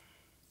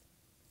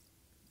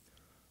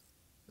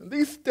 And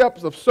these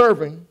steps of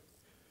serving,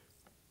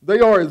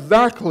 they are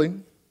exactly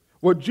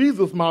what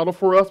Jesus modeled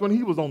for us when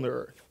he was on the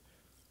earth.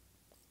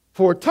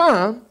 For a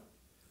time,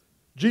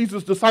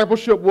 Jesus'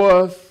 discipleship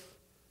was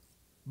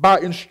by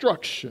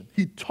instruction.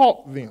 He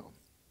taught them.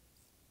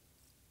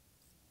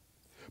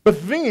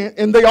 But then,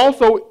 and they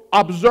also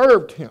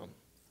observed him,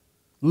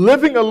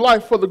 living a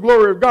life for the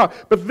glory of God.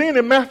 But then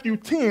in Matthew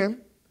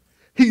 10,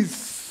 he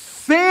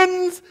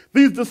sends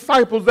these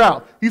disciples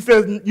out. He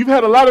says, you've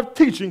had a lot of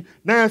teaching,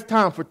 now it's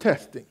time for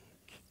testing.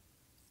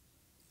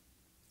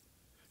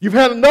 You've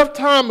had enough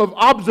time of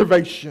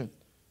observation.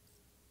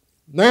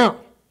 Now,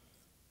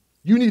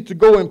 you need to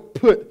go and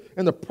put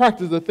in the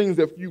practice the things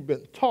that you've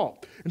been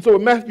taught. And so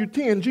in Matthew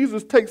 10,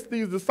 Jesus takes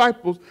these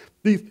disciples,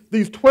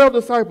 these 12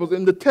 disciples,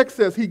 and the text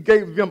says he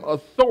gave them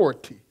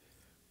authority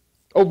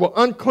over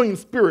unclean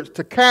spirits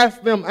to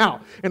cast them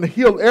out and to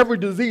heal every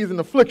disease and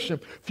affliction.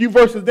 A few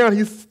verses down,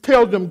 he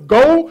tells them,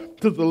 go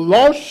to the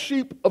lost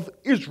sheep of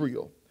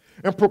Israel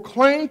and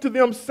proclaim to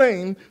them,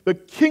 saying, the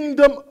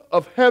kingdom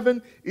of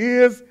heaven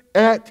is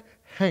at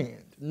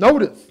hand.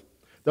 Notice,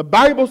 the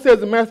Bible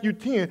says in Matthew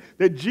 10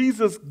 that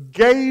Jesus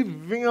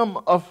gave them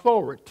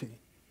authority.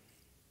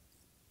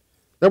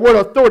 That word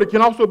authority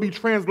can also be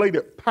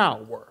translated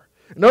power.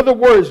 In other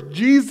words,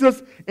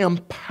 Jesus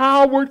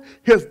empowered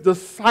his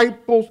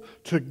disciples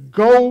to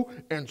go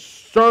and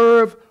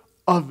serve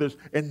others.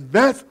 And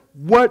that's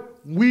what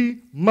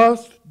we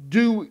must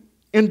do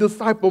in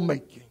disciple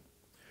making.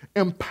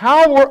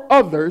 Empower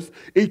others,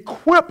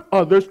 equip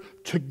others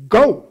to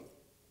go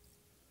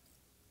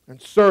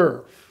and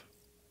serve.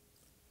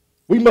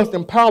 We must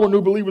empower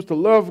new believers to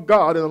love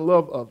God and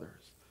love others.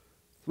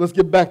 Let's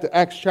get back to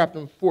Acts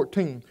chapter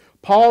 14.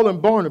 Paul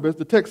and Barnabas,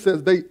 the text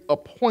says they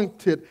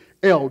appointed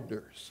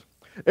elders.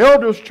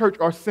 Elders, church,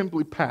 are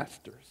simply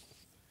pastors.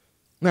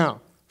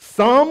 Now,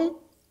 some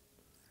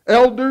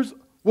elders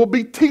will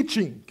be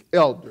teaching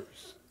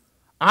elders.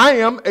 I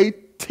am a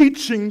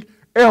teaching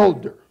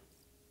elder.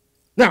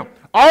 Now,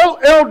 all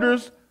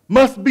elders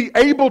must be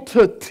able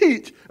to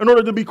teach in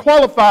order to be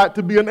qualified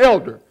to be an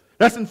elder.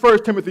 That's in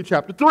 1 Timothy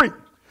chapter 3.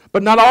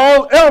 But not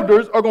all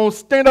elders are going to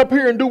stand up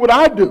here and do what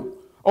I do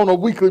on a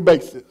weekly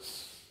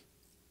basis.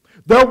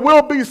 There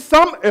will be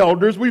some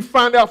elders, we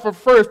find out from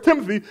 1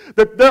 Timothy,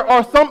 that there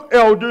are some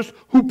elders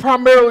who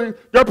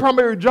their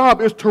primary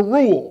job is to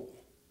rule,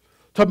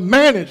 to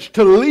manage,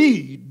 to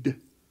lead.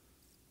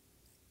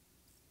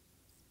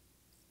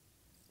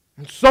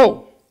 And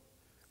so,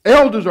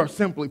 elders are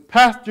simply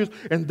pastors,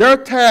 and their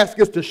task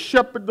is to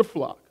shepherd the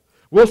flock.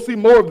 We'll see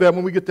more of that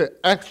when we get to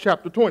Acts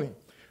chapter 20.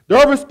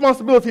 Their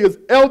responsibility as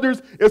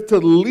elders is to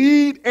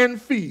lead and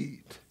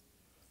feed,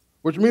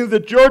 which means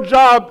that your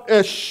job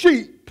as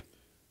sheep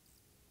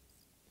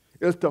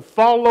is to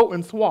follow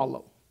and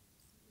swallow.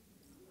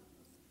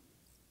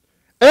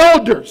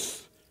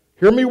 Elders,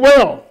 hear me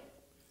well,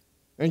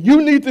 and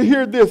you need to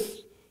hear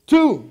this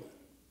too.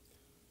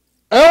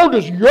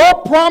 Elders, your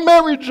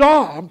primary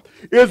job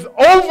is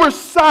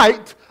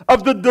oversight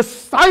of the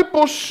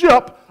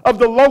discipleship of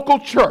the local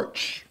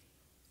church.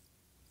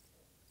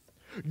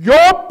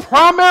 Your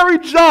primary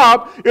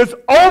job is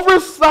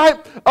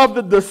oversight of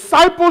the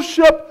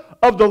discipleship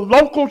of the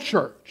local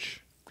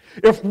church.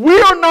 If we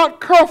are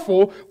not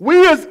careful,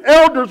 we as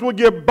elders will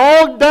get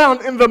bogged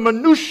down in the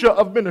minutia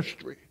of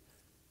ministry.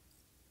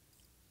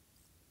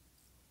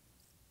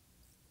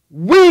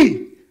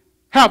 We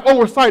have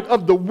oversight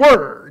of the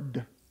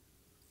word.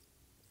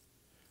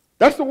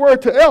 That's the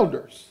word to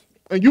elders.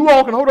 And you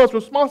all can hold us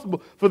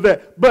responsible for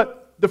that.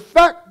 But the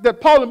fact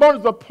that Paul and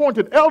Barnabas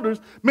appointed elders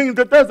means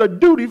that there's a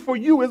duty for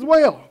you as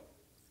well.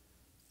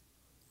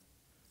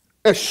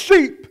 As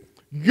sheep,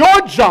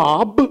 your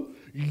job,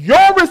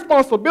 your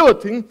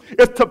responsibility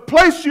is to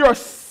place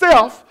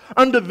yourself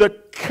under the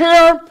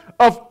care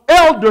of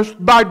elders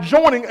by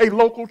joining a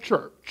local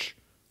church.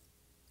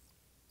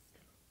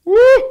 Woo!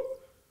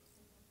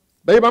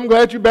 Babe, I'm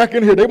glad you're back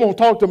in here. They won't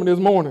talk to me this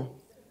morning.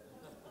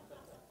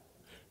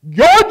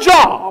 Your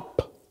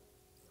job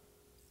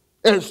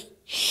as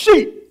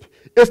sheep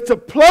is to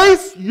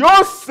place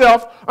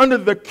yourself under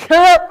the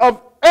care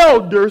of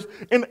elders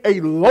in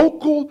a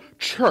local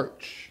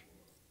church.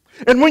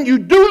 And when you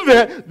do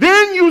that,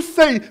 then you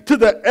say to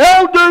the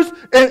elders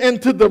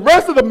and to the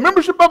rest of the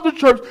membership of the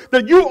church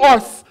that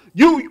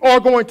you are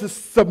going to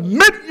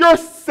submit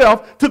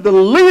yourself to the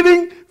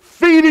leading,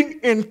 feeding,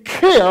 and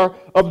care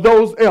of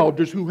those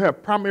elders who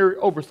have primary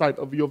oversight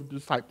of your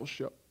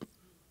discipleship.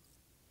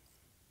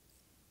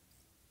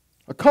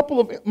 A couple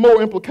of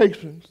more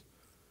implications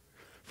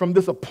from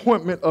this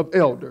appointment of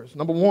elders.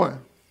 Number one,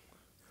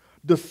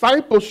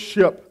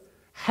 discipleship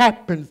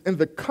happens in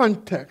the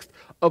context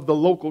of the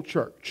local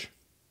church.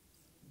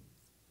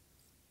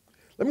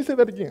 Let me say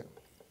that again.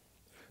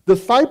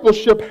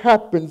 Discipleship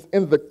happens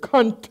in the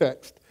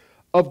context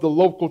of the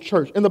local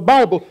church. In the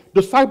Bible,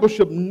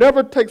 discipleship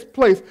never takes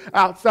place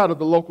outside of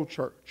the local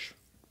church.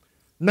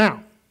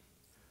 Now,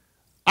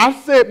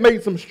 I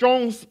made some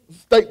strong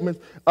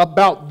statements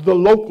about the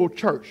local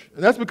church.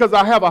 And that's because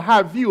I have a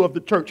high view of the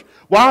church.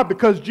 Why?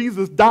 Because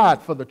Jesus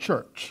died for the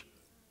church.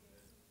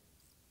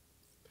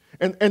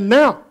 And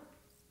now,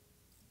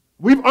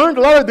 we've earned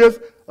a lot of this.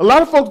 A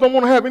lot of folks don't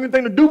want to have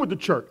anything to do with the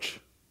church.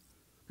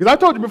 Because I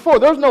told you before,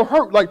 there's no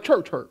hurt like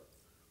church hurt.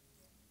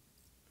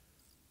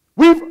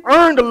 We've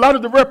earned a lot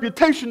of the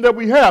reputation that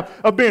we have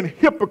of being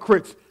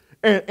hypocrites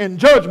and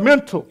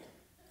judgmental.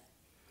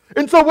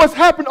 And so what's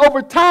happened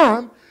over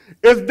time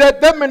is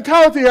that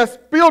mentality has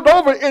spilled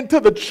over into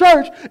the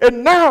church,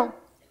 and now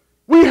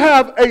we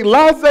have a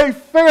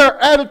laissez-faire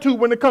attitude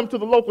when it comes to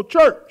the local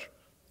church.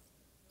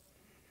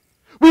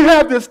 We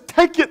have this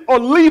take it or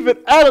leave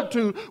it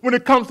attitude when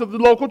it comes to the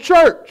local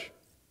church.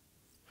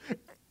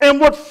 And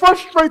what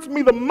frustrates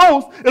me the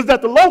most is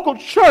that the local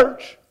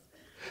church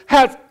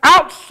has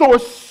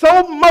outsourced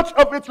so much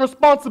of its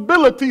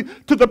responsibility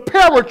to the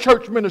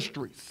parachurch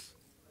ministries,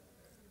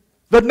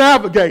 the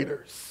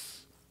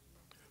navigators,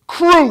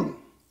 crew.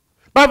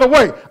 By the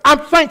way, I'm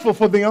thankful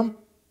for them,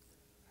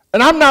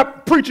 and I'm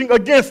not preaching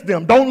against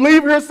them. Don't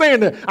leave here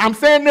saying that. I'm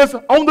saying this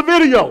on the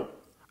video.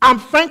 I'm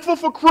thankful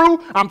for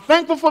crew. I'm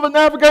thankful for the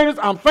navigators.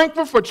 I'm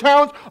thankful for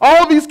Challenge,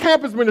 all these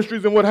campus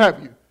ministries and what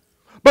have you.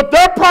 But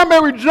their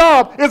primary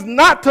job is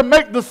not to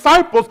make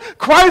disciples.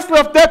 Christ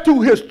left that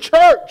to his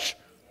church.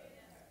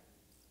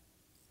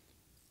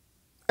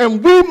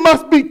 And we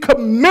must be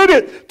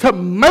committed to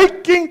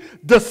making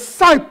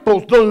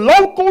disciples. The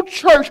local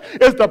church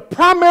is the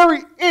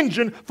primary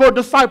engine for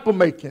disciple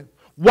making.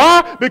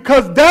 Why?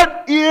 Because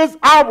that is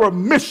our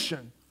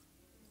mission.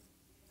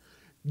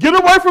 Get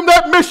away from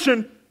that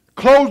mission,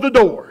 close the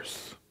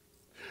doors.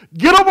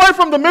 Get away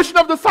from the mission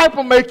of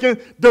disciple making,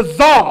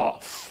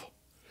 dissolve.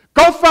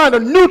 Go find a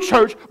new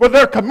church where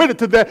they're committed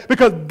to that,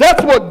 because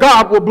that's what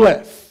God will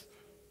bless.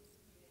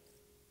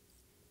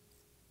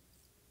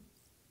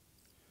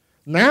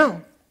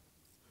 Now,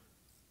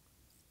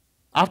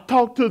 I've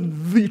talked to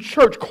the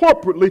church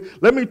corporately.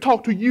 Let me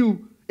talk to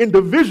you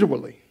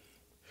individually.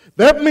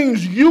 That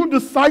means you,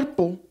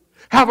 disciple,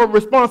 have a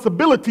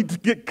responsibility to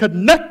get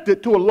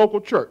connected to a local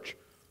church.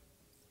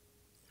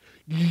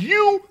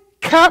 You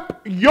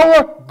cap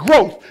your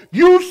growth.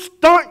 You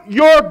stunt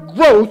your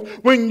growth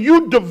when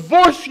you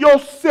divorce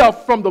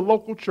yourself from the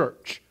local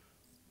church.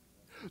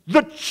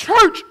 The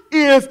church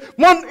is,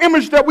 one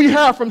image that we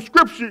have from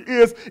Scripture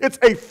is, it's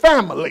a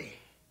family.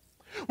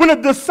 When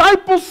a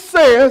disciple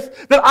says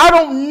that I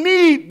don't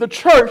need the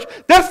church,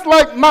 that's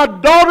like my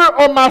daughter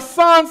or my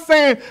son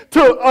saying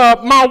to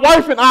my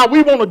wife and I,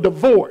 we want a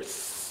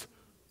divorce.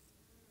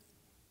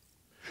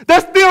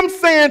 That's them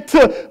saying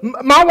to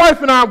my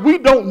wife and I, we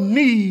don't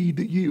need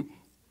you.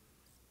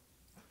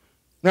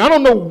 Now, I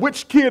don't know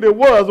which kid it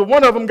was, but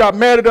one of them got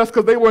mad at us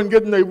because they weren't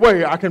getting their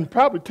way. I can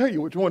probably tell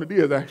you which one it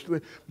is, actually,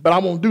 but I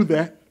won't do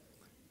that.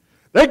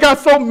 They got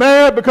so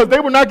mad because they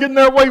were not getting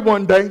their way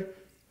one day.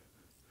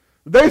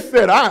 They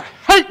said, I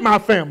hate my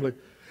family,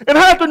 and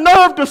had the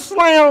nerve to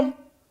slam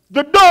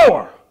the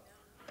door.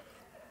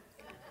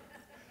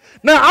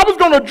 Now, I was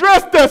going to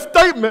address that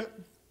statement,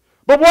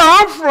 but where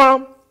I'm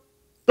from,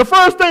 the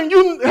first thing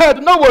you had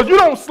to know was you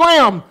don't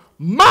slam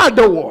my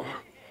door.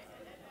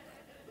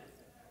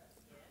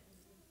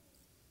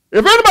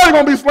 If anybody's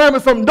going to be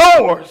slamming some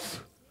doors,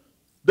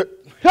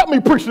 help me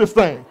preach this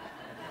thing.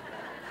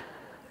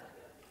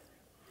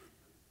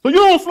 So you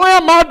don't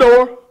slam my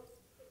door.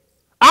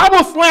 I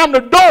will slam the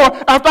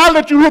door after I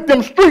let you hit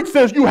them streets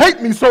since you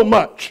hate me so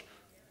much.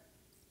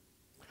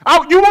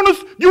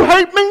 You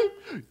hate me,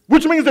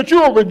 which means that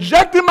you are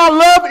rejecting my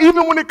love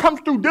even when it comes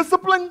through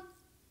discipline.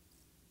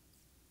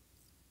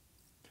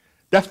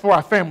 That's for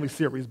our family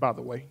series, by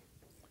the way.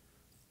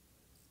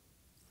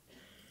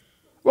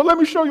 Well, let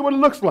me show you what it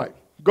looks like.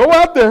 Go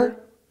out there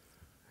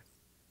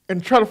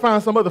and try to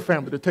find some other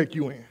family to take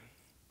you in.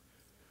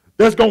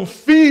 That's going to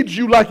feed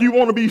you like you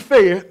want to be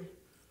fed,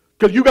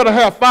 because you got to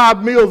have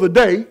 5 meals a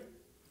day.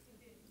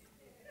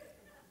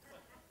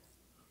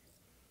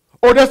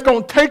 Or that's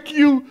going to take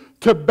you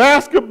to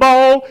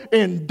basketball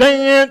and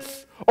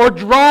dance, or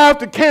drive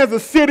to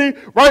Kansas City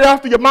right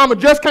after your mama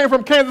just came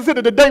from Kansas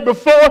City the day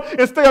before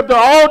and stay up there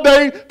all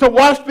day to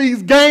watch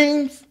these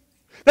games.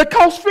 That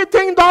costs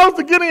 $15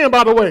 to get in,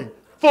 by the way,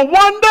 for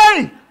one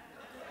day.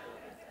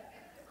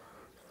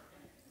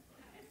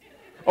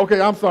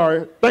 Okay, I'm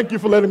sorry. Thank you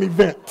for letting me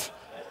vent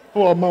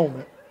for a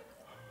moment.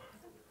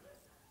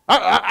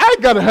 I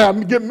got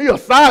to get me a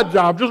side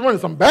job just running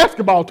some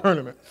basketball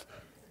tournaments.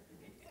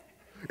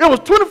 It was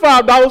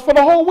 $25 for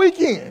the whole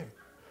weekend.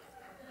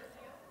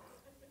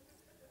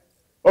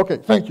 Okay,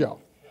 thank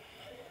y'all.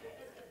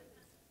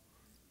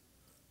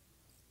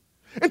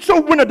 And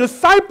so when a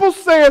disciple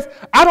says,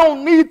 I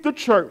don't need the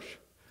church,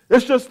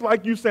 it's just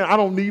like you saying, I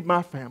don't need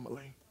my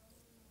family.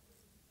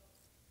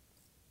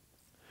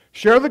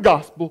 Share the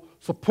gospel,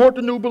 support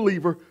the new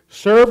believer,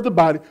 serve the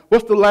body.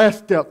 What's the last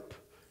step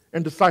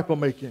in disciple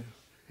making?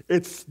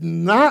 It's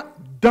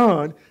not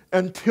done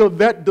until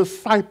that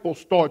disciple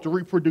starts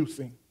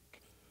reproducing.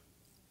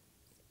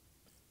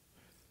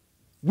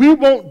 We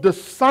want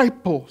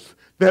disciples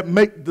that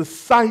make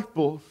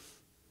disciples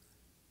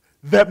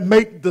that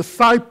make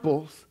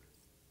disciples.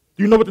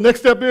 Do you know what the next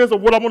step is, or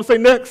what I want to say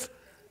next?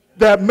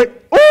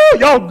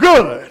 Y'all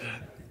good.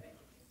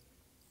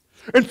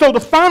 And so the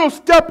final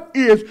step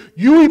is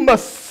you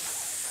must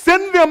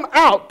send them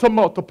out to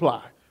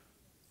multiply.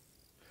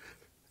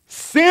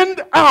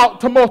 Send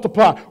out to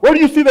multiply. Where do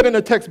you see that in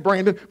the text,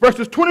 Brandon?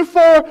 Verses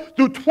 24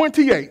 through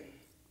 28.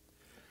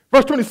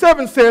 Verse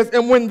 27 says,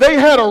 and when they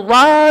had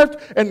arrived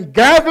and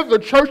gathered the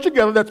church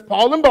together, that's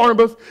Paul and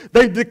Barnabas,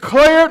 they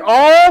declared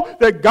all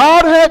that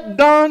God had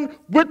done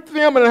with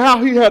them and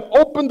how he had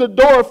opened the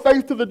door of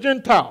faith to the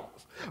Gentiles.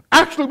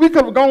 Actually, we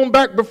could have gone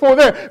back before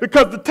that,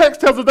 because the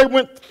text tells us they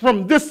went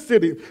from this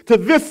city to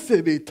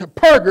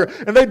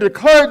Perga, and they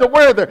declared the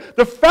word there.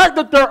 The fact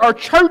that there are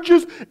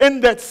churches in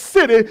that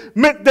city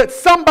meant that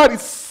somebody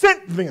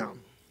sent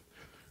them.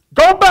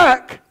 Go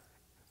back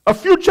a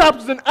few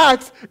chapters in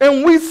Acts,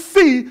 and we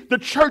see the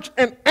church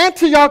in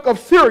Antioch of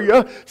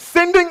Syria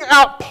sending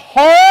out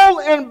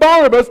Paul and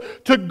Barnabas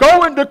to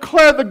go and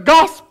declare the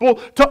gospel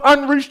to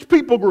unreached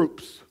people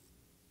groups.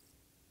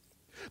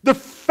 The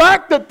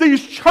fact that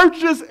these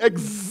churches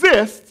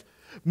exist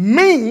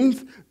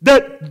means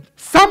that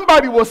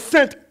somebody was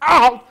sent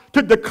out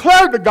to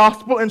declare the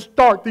gospel and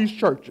start these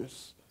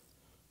churches.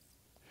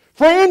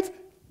 Friends,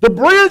 the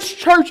Bridge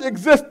Church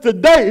exists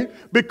today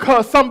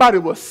because somebody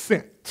was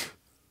sent.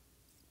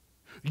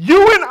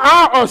 You and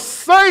I are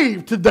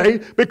saved today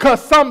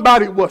because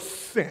somebody was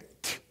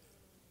sent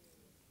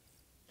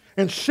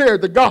and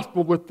shared the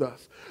gospel with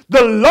us.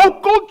 The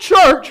local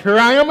church, here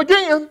I am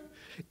again,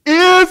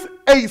 is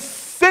a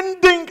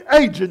sending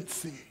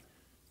agency.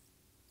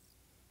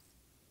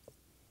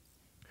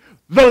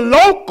 The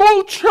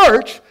local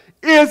church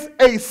is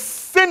a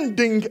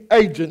sending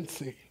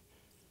agency.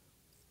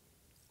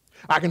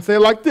 I can say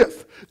it like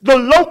this. The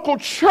local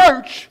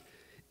church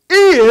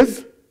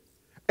is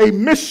a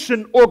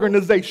mission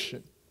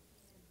organization.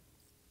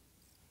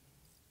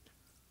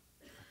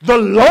 The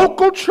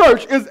local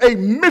church is a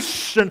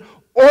mission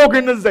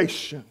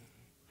organization.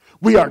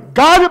 We are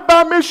guided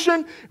by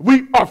mission.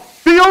 We are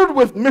filled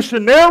with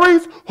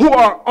missionaries who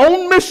are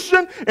on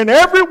mission. And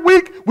every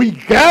week we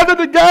gather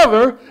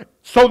together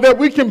so that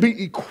we can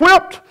be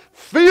equipped,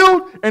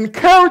 filled,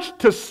 encouraged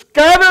to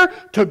scatter,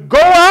 to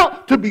go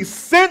out, to be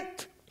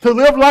sent, to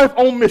live life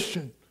on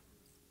mission.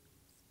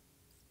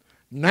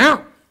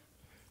 Now,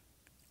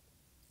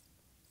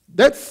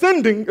 that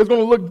sending is going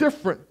to look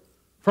different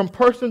from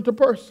person to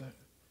person.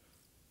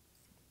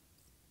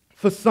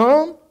 For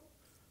some,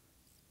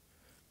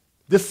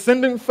 this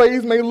sending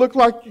phase may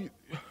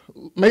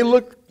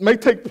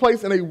take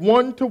place in a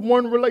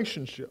one-to-one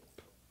relationship.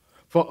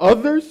 For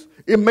others,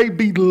 it may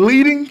be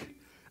leading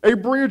a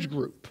bridge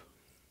group.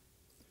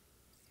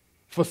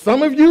 For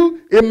some of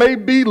you, it may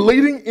be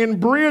leading in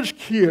bridge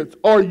kids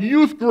or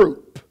youth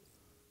group.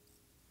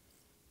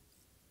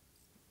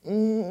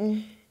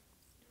 I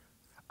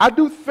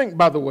do think,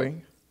 by the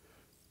way,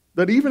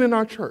 that even in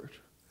our church,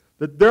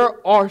 that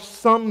there are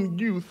some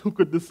youth who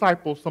could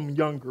disciple some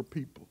younger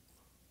people.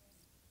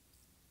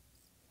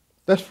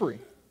 That's free.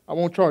 I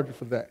won't charge you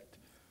for that.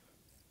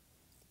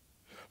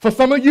 For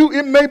some of you,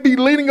 it may be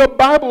leading a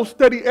Bible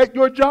study at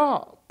your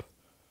job.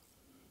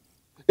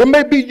 It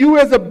may be you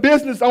as a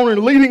business owner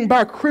leading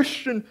by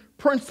Christian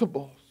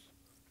principles.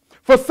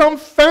 For some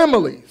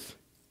families,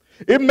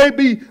 it may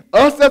be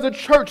us as a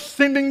church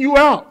sending you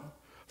out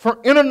for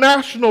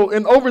international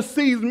and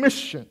overseas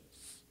missions,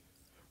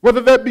 whether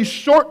that be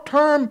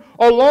short-term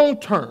or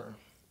long-term.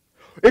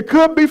 It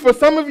could be for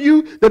some of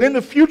you that in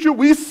the future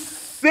we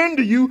send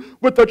you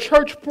with a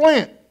church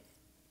plant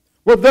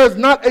where there's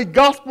not a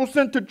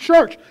gospel-centered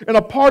church in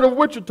a part of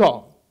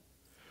Wichita.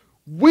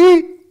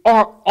 We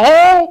are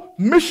all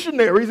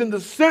missionaries in the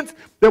sense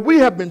that we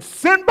have been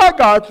sent by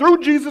God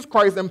through Jesus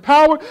Christ,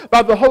 empowered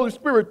by the Holy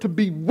Spirit to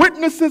be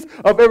witnesses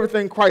of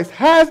everything Christ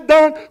has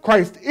done,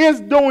 Christ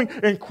is doing,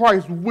 and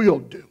Christ will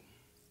do.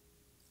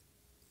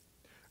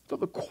 So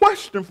the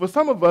question for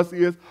some of us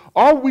is,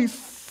 are we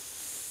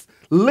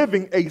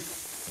living a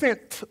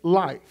sent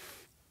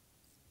life?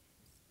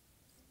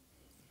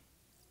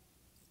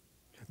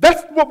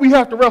 That's what we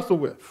have to wrestle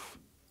with.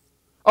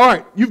 All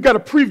right, you've got a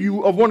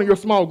preview of one of your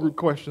small group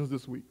questions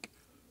this week.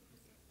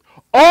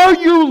 Are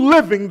you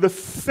living the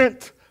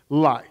sent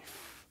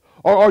life,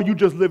 or are you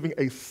just living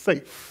a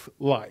safe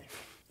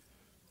life?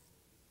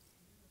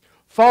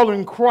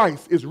 Following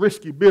Christ is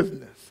risky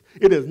business.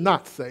 It is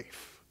not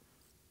safe.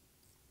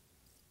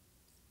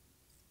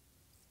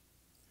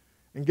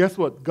 And guess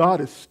what?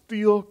 God is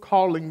still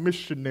calling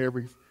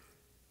missionaries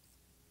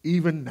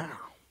even now.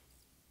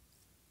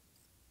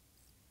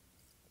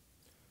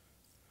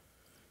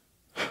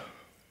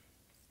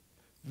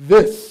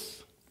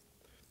 This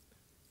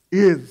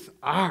is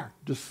our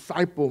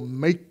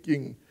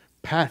disciple-making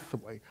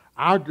pathway,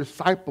 our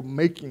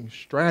disciple-making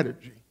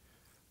strategy.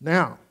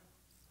 Now,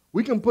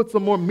 we can put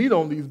some more meat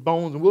on these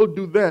bones, and we'll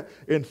do that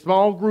in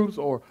small groups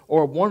or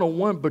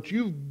one-on-one, but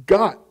you've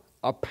got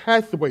a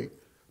pathway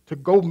to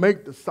go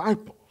make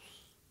disciples.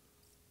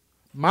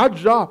 My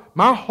job,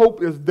 my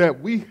hope is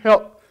that we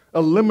help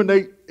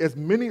eliminate as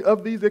many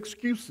of these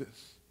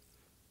excuses.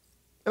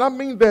 And I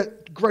mean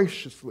that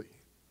graciously.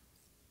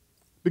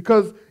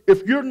 Because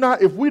if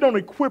we don't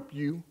equip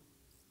you,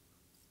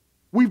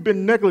 we've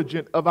been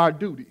negligent of our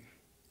duty.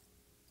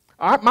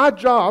 My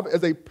job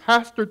as a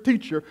pastor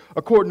teacher,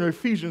 according to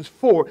Ephesians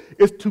 4,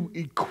 is to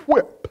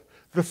equip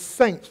the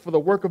saints for the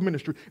work of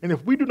ministry. And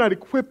if we do not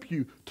equip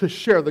you to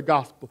share the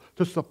gospel,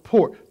 to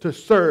support, to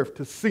serve,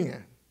 to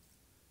send,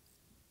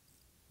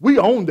 we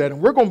own that,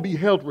 and we're going to be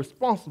held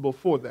responsible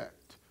for that.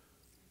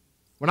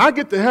 When I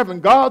get to heaven,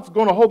 God's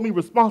going to hold me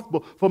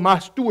responsible for my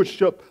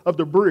stewardship of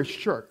the Bridge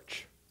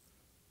Church.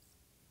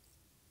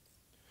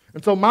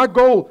 And so my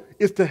goal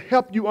is to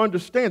help you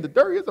understand that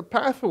there is a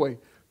pathway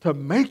to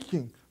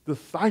making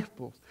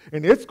disciples.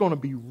 And it's going to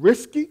be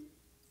risky.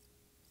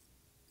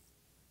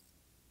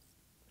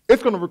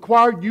 It's going to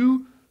require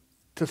you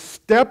to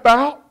step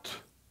out,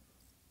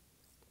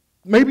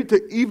 maybe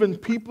to even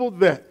people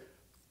that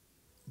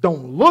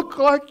don't look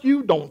like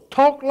you, don't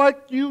talk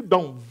like you,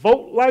 don't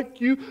vote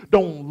like you,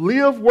 don't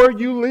live where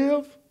you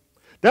live.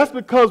 That's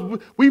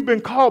because we've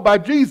been called by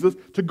Jesus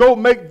to go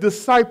make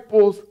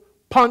disciples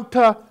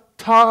panta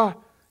ta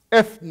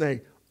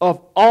ethne,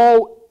 of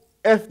all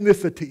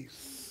ethnicities,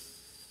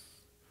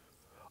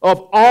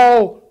 of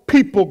all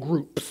people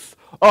groups,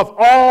 of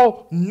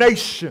all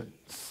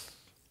nations.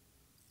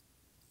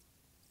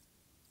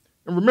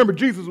 And remember,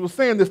 Jesus was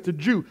saying this to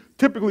Jew.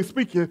 Typically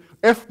speaking,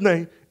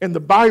 ethne in the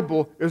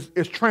Bible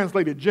is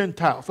translated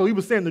Gentile. So he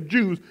was saying to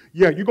Jews,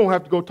 yeah, you're going to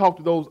have to go talk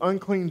to those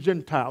unclean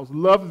Gentiles,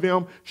 love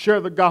them, share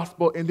the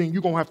gospel, and then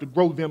you're going to have to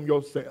grow them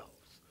yourselves.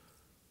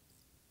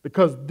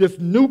 Because this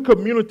new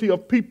community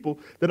of people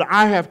that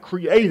I have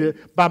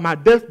created by my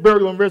death,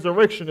 burial, and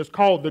resurrection is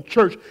called the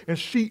church. And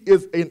she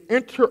is an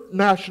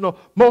international,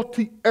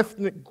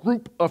 multi-ethnic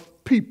group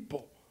of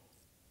people.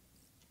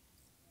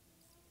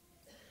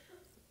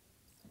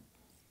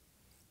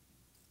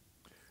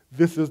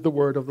 This is the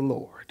word of the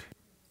Lord.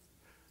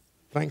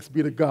 Thanks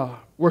be to God.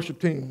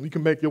 Worship team, you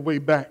can make your way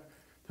back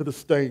to the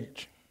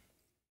stage.